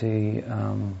 you see,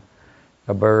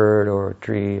 a bird or a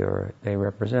tree, or they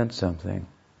represent something,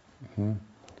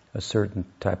 a certain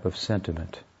type of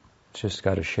sentiment. It's just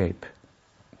got a shape.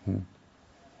 And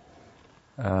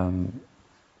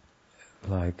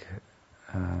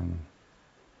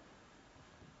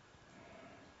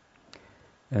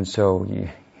so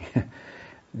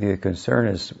the concern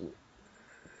is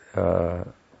not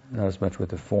as much with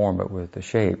the form, but with the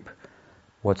shape.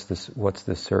 What's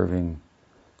the serving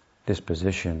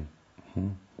disposition?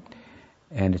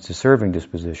 And it's a serving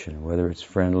disposition, whether it's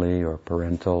friendly or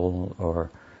parental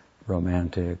or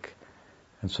romantic,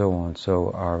 and so on.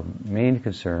 So our main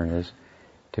concern is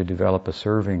to develop a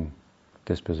serving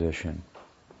disposition.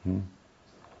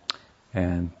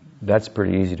 And that's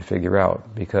pretty easy to figure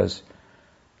out, because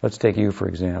let's take you, for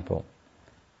example.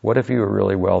 What if you were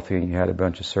really wealthy and you had a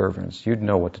bunch of servants? You'd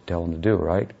know what to tell them to do,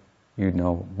 right? You'd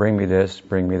know, bring me this,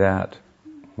 bring me that.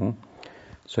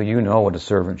 So you know what a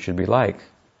servant should be like.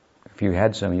 If you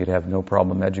had some, you'd have no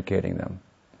problem educating them.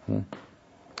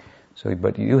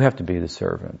 But you have to be the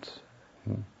servant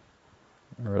in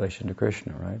relation to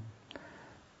Krishna, right?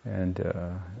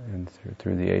 And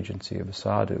through the agency of a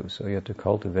sadhu. So you have to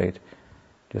cultivate,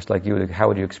 just like you would. How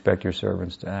would you expect your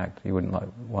servants to act? You wouldn't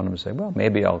want them to say, "Well,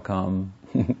 maybe I'll come.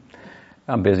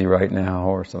 I'm busy right now,"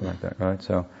 or something like that, right?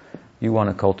 So you want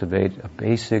to cultivate a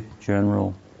basic,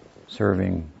 general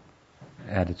serving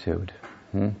attitude.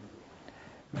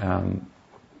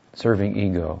 Serving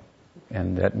ego,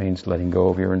 and that means letting go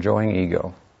of your enjoying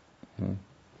ego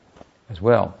as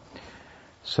well.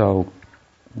 So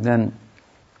then,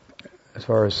 as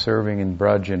far as serving in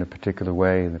Braj in a particular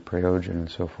way, in the Prayojan and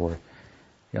so forth,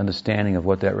 the understanding of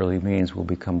what that really means will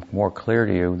become more clear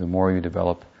to you the more you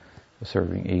develop a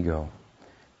serving ego.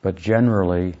 But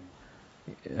generally,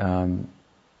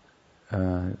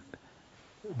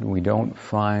 we don't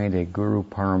find a Guru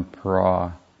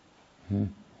Parampara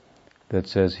that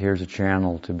says, here's a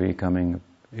channel to becoming,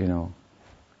 a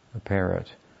parrot,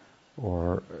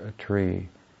 or a tree,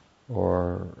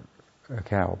 or a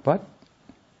cow. But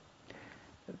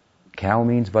cow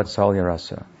means Vatsalya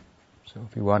Rasa. So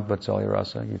if you want Vatsalya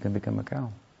Rasa, you can become a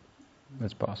cow.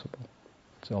 It's possible.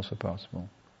 It's also possible.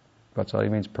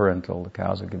 Vatsalya means parental. The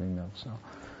cows are giving milk, so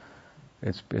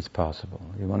it's possible.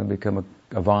 You want to become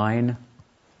a vine,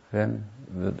 then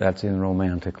that's in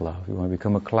romantic love. You want to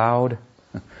become a cloud,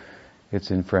 it's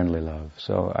in friendly love.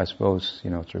 So I suppose,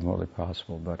 it's remotely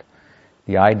possible. But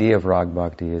the idea of Rag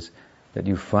Bhakti is that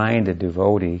you find a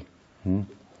devotee who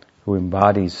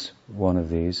embodies one of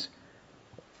these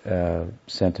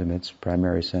sentiments,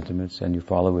 primary sentiments, and you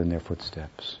follow in their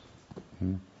footsteps.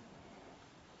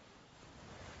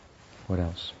 What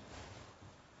else?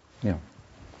 Yeah.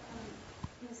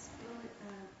 Yes,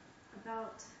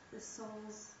 about the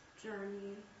soul's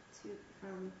journey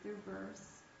through birth.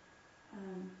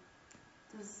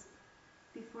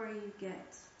 Before you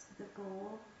get to the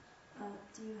goal,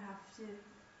 do you have to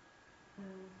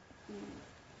be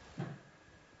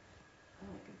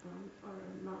like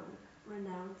a monk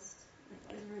renounced?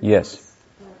 Like, is renounced Yes.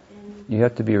 in You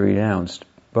have to be renounced,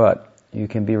 but you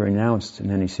can be renounced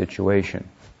in any situation.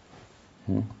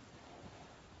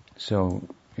 So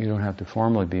you don't have to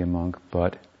formally be a monk,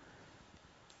 but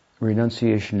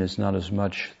renunciation is not as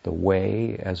much the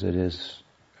way as it is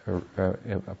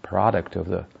a product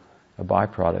of a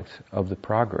byproduct of the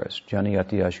progress.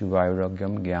 Janiyati ashu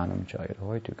vairagyam jnanam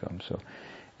chayat. So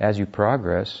as you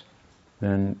progress,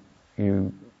 then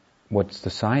what's the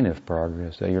sign of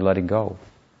progress? That you're letting go.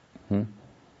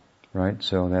 Right?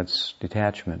 So that's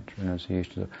detachment,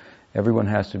 renunciation. Everyone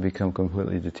has to become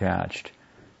completely detached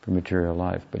from material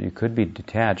life, but you could be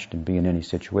detached and be in any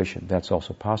situation. That's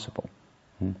also possible.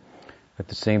 At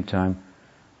the same time,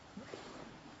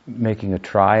 making a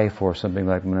try for something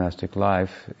like monastic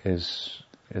life is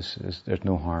there's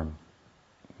no harm.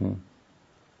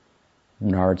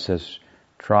 Nard says,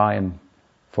 try and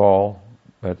fall,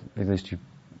 but at least you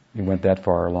went that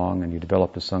far along and you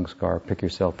developed a sanskar. Pick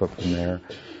yourself up from there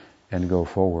and go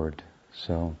forward.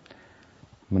 So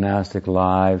monastic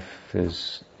life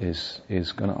is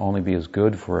going to only be as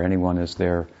good for anyone as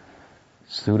they're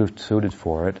suited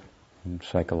for it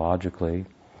psychologically,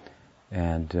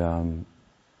 and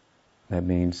that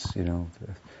means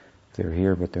if they're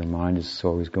here but their mind is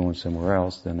always going somewhere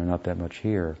else, then they're not that much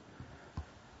here.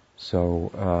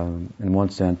 So in one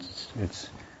sense,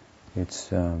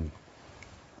 it's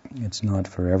not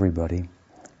for everybody,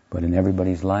 but in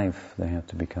everybody's life they have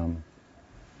to become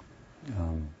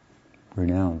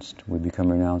renounced. We become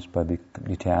renounced by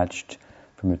detached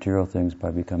from material things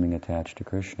by becoming attached to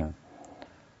Krishna.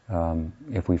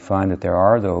 If we find that there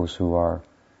are those who are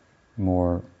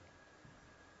more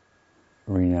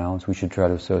renounced, we should try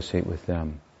to associate with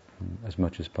them as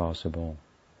much as possible.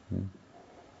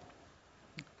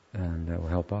 And that will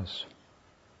help us.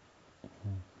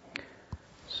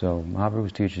 So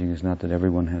Mahaprabhu's teaching is not that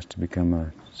everyone has to become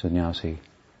a sannyasi.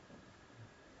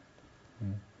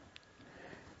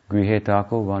 Grihe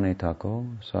tako, vane tako,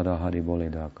 sada hari bole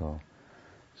dako.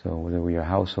 So whether we're a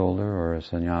householder or a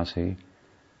sannyasi,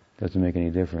 doesn't make any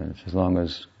difference. As long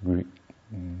as,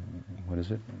 what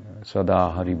is it? Sada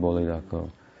hari bole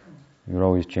dako. You're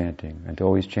always chanting. And to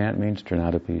always chant means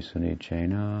Trinadapi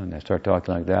Sunichena, and I start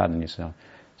talking like that and you start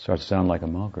to sound like a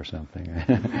monk or something.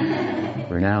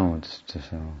 Renounced.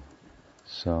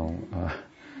 So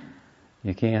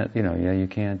you can't, you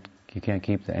can't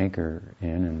keep the anchor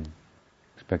in and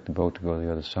expect the boat to go to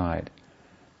the other side.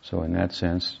 So in that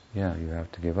sense, you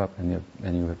have to give up, and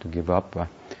you have to give up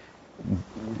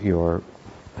your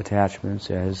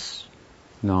attachments as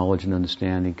knowledge and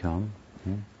understanding come.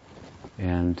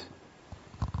 And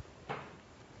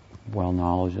while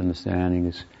knowledge and understanding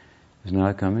is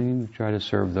not coming, you try to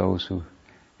serve those who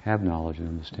have knowledge and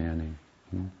understanding.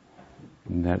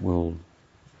 And that will,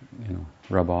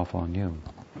 rub off on you.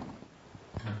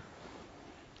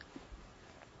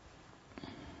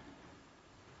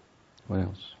 What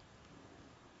else?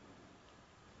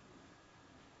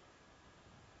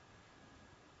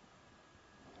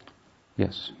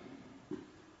 Yes.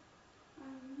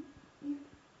 You've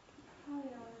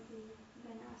probably already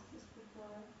been asked this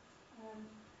before.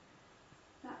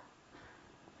 But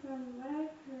from what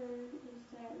I've heard is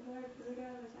that Lord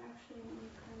Buddha was actually an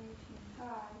incarnation of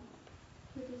God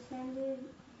who descended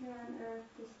here on earth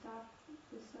to stop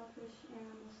the selfish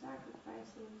animal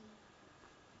sacrifices,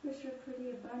 which were pretty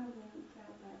abundant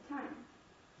at that time.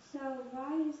 So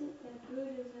why is it that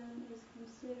Buddhism is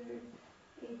considered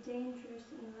a dangerous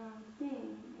and wrong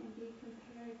thing and be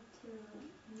compared to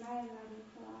Mayavadi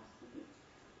philosophy?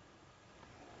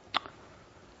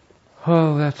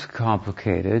 Oh, that's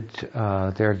complicated.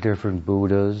 There are different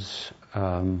Buddhas,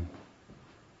 even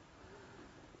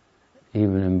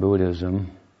in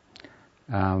Buddhism.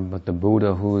 But the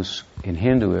Buddha who's in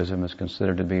Hinduism is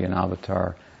considered to be an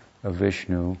avatar of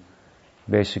Vishnu,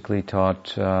 basically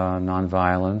taught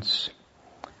nonviolence,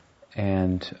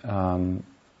 and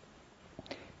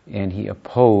he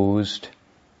opposed,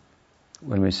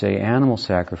 when we say animal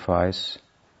sacrifice,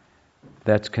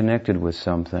 that's connected with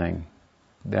something.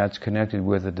 That's connected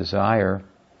with a desire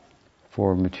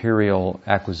for material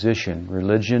acquisition,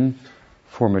 religion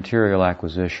for material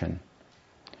acquisition.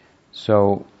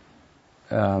 So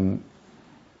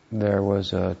there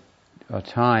was a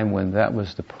time when that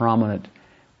was the prominent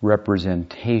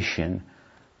representation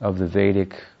of the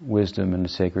Vedic wisdom and the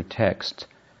sacred text,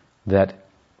 that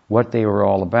what they were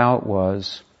all about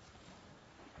was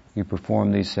you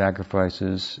perform these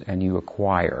sacrifices and you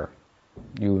acquire.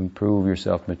 You improve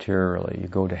yourself materially. You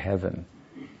go to heaven.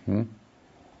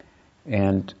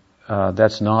 And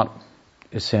that's not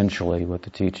essentially what the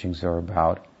teachings are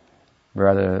about.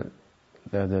 Rather,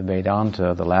 the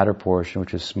Vedanta, the latter portion,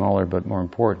 which is smaller but more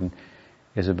important,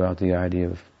 is about the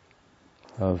idea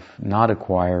of not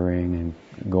acquiring and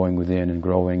going within and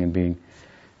growing and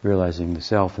realizing the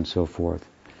self and so forth.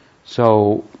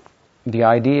 So the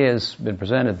idea has been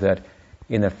presented that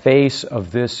in the face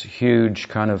of this huge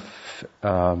kind of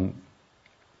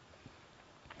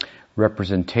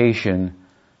representation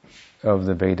of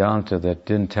the Vedanta that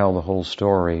didn't tell the whole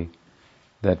story,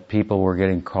 that people were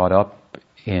getting caught up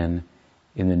in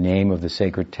the name of the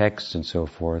sacred texts and so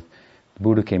forth, the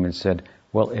Buddha came and said,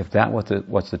 well, if that's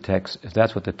what the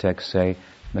texts say,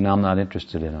 then I'm not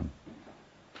interested in them.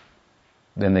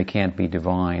 Then they can't be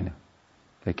divine.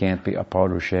 They can't be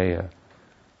aparusheya.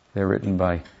 They're written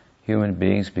by human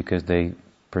beings because they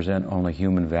present only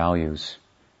human values,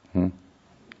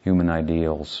 human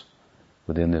ideals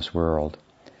within this world.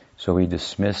 So he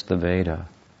dismissed the Veda,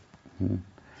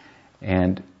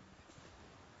 and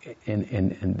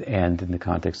in the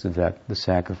context of that, the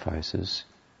sacrifices,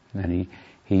 and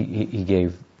he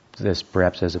gave this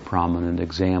perhaps as a prominent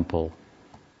example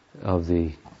of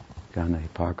the kind of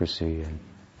hypocrisy and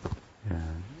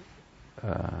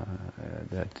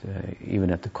that even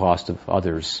at the cost of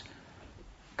others'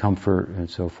 comfort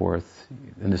and so forth,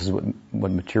 and this is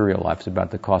what material life is about,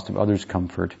 the cost of others'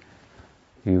 comfort,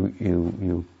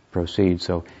 you proceed.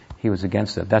 So he was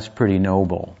against that. That's pretty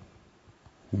noble.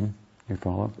 You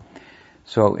follow?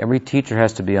 So every teacher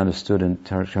has to be understood in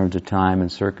terms of time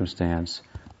and circumstance,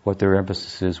 what their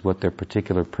emphasis is, what their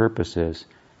particular purpose is.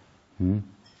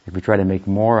 If we try to make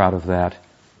more out of that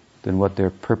than what their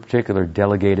particular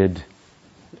delegated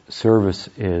service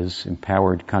is,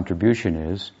 empowered contribution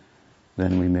is,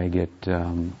 then we may get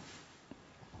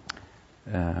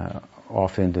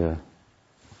off into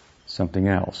something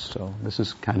else. So this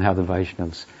is kind of how the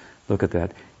Vaishnavas look at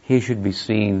that. He should be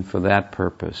seen for that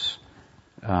purpose,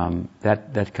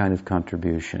 that kind of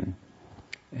contribution.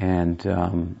 And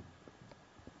then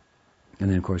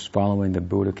of course following the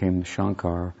Buddha came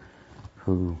Shankara,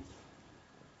 who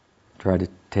tried to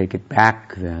take it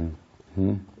back then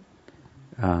in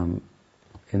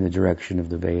the direction of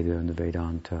the Veda and the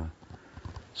Vedanta.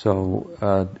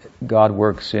 So God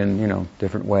works in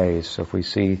different ways. So if we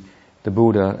see the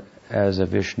Buddha as a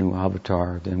Vishnu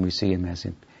avatar, then we see him as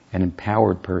an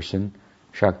empowered person,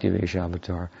 Shaktivesha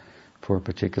avatar, for a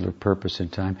particular purpose in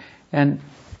time. And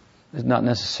it's not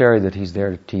necessary that he's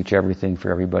there to teach everything for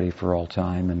everybody for all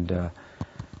time, and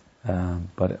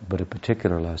but a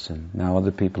particular lesson. Now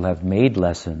other people have made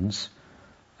lessons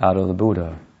out of the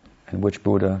Buddha, and which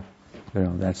Buddha,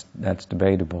 that's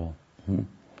debatable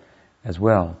as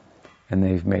well. And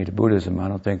they've made Buddhism. I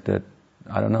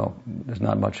don't know. There's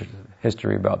not much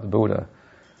history about the Buddha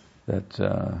that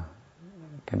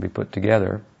can be put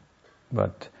together,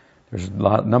 but there's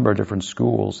a number of different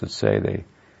schools that say they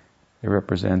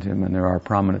represent him, and there are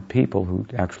prominent people who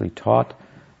actually taught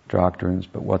doctrines,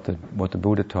 but what the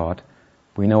Buddha taught,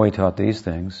 we know he taught these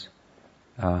things.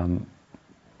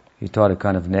 He taught a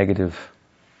kind of negative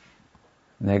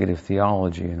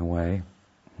theology in a way.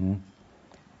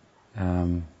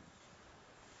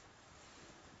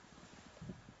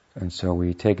 And so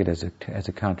we take it as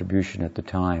a contribution at the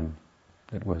time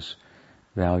that was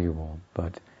valuable,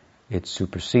 but it's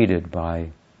superseded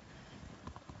by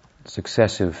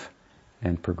successive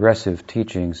and progressive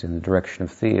teachings in the direction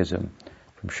of theism,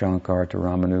 from Shankara to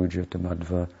Ramanuja to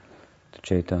Madhva to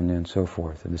Chaitanya and so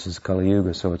forth. And this is Kali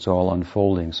Yuga, so it's all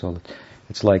unfolding. So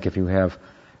it's like if you have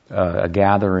a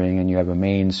gathering and you have a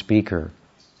main speaker.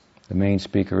 The main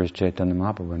speaker is Chaitanya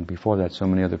Mahaprabhu, and before that so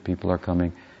many other people are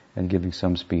coming and giving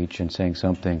some speech and saying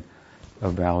something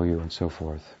of value and so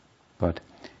forth. But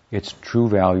its true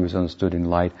value is understood in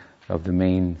light of the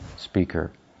main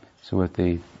speaker. So with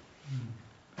the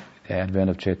advent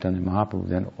of Chaitanya Mahaprabhu,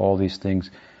 then all these things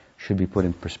should be put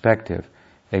in perspective.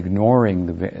 Ignoring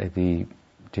the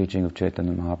teaching of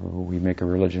Chaitanya Mahaprabhu, we make a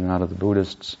religion out of the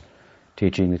Buddhists'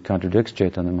 teaching that contradicts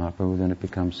Chaitanya Mahaprabhu, then it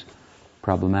becomes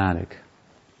problematic.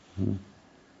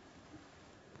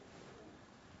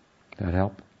 That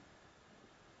help?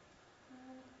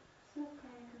 Still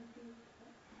kind of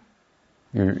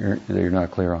confused. You're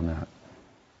not clear on that.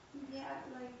 Yeah,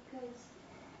 because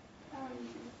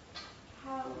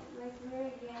how, we're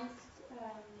against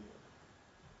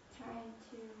trying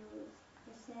to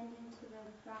ascend into the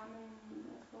Brahman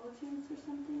effulgence or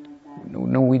something like that?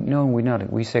 No, we're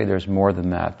not. We say there's more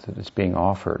than that is being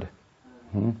offered.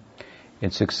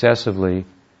 It's successively,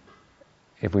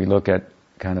 if we look at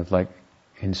kind of like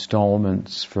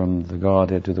installments from the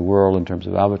Godhead to the world in terms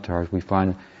of avatars, we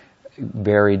find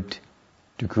varied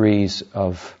degrees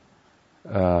of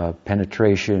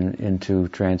penetration into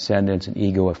transcendence and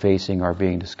ego effacing are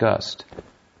being discussed.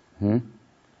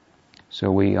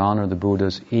 So we honor the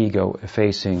Buddha's ego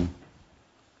effacing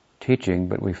teaching,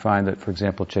 but we find that, for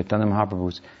example, Chaitanya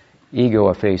Mahaprabhu's ego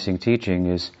effacing teaching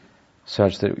is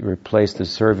such that we replace the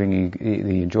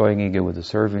the enjoying ego with the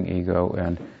serving ego,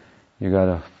 and you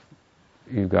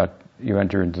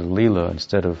enter into the lila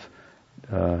instead of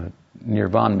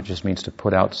nirvana, which just means to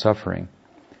put out suffering.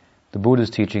 The Buddha's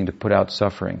teaching to put out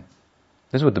suffering.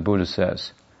 This is what the Buddha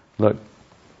says. Look,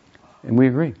 and we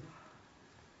agree.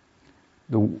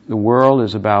 The world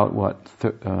is about what?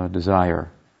 Desire.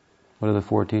 What are the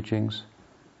four teachings?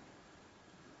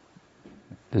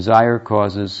 Desire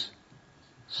causes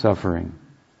suffering.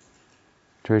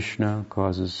 Trishna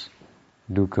causes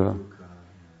dukkha.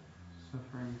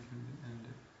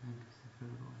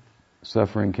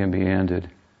 Suffering can be ended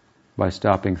by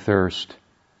stopping thirst,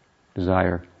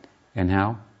 desire. And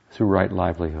how? Through right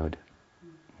livelihood.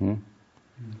 These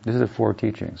are the four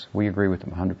teachings. We agree with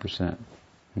them 100%.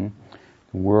 The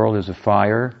world is a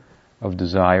fire of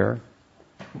desire,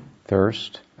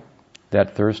 thirst.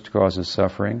 That thirst causes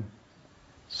suffering.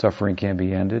 Suffering can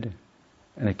be ended,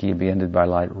 and it can be ended by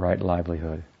right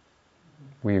livelihood.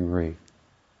 We agree.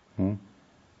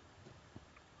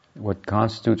 What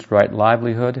constitutes right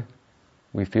livelihood?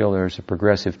 We feel there's a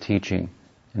progressive teaching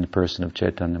in the person of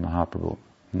Chaitanya Mahaprabhu.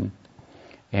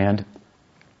 And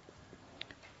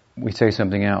we say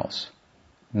something else.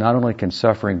 Not only can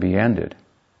suffering be ended,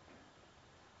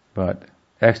 but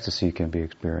ecstasy can be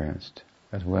experienced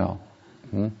as well.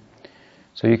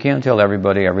 So you can't tell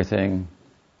everybody everything.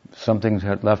 Something's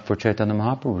left for Chaitanya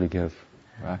Mahaprabhu to give.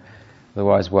 Right?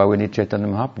 Otherwise, why would we need Chaitanya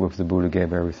Mahaprabhu if the Buddha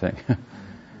gave everything?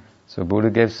 So Buddha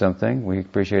gave something, we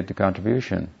appreciate the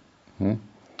contribution.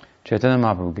 Chaitanya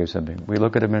Mahaprabhu gave something. We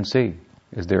look at him and see,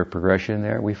 is there a progression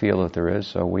there? We feel that there is,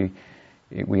 so we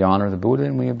honor the Buddha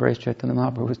and we embrace Chaitanya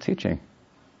Mahaprabhu's teaching.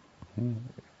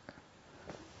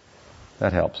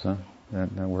 That helps, huh?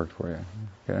 That worked for you.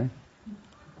 Okay?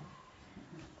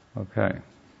 Okay.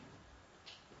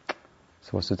 So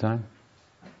what's the time?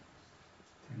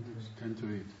 10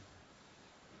 to 8.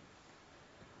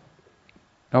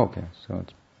 Oh, okay, so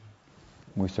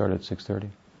we start at 6:30?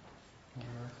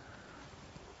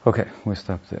 Okay, we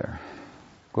stop there.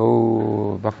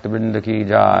 Go Bhakta Vrinda ki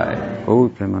jai. Go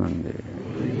Premanande.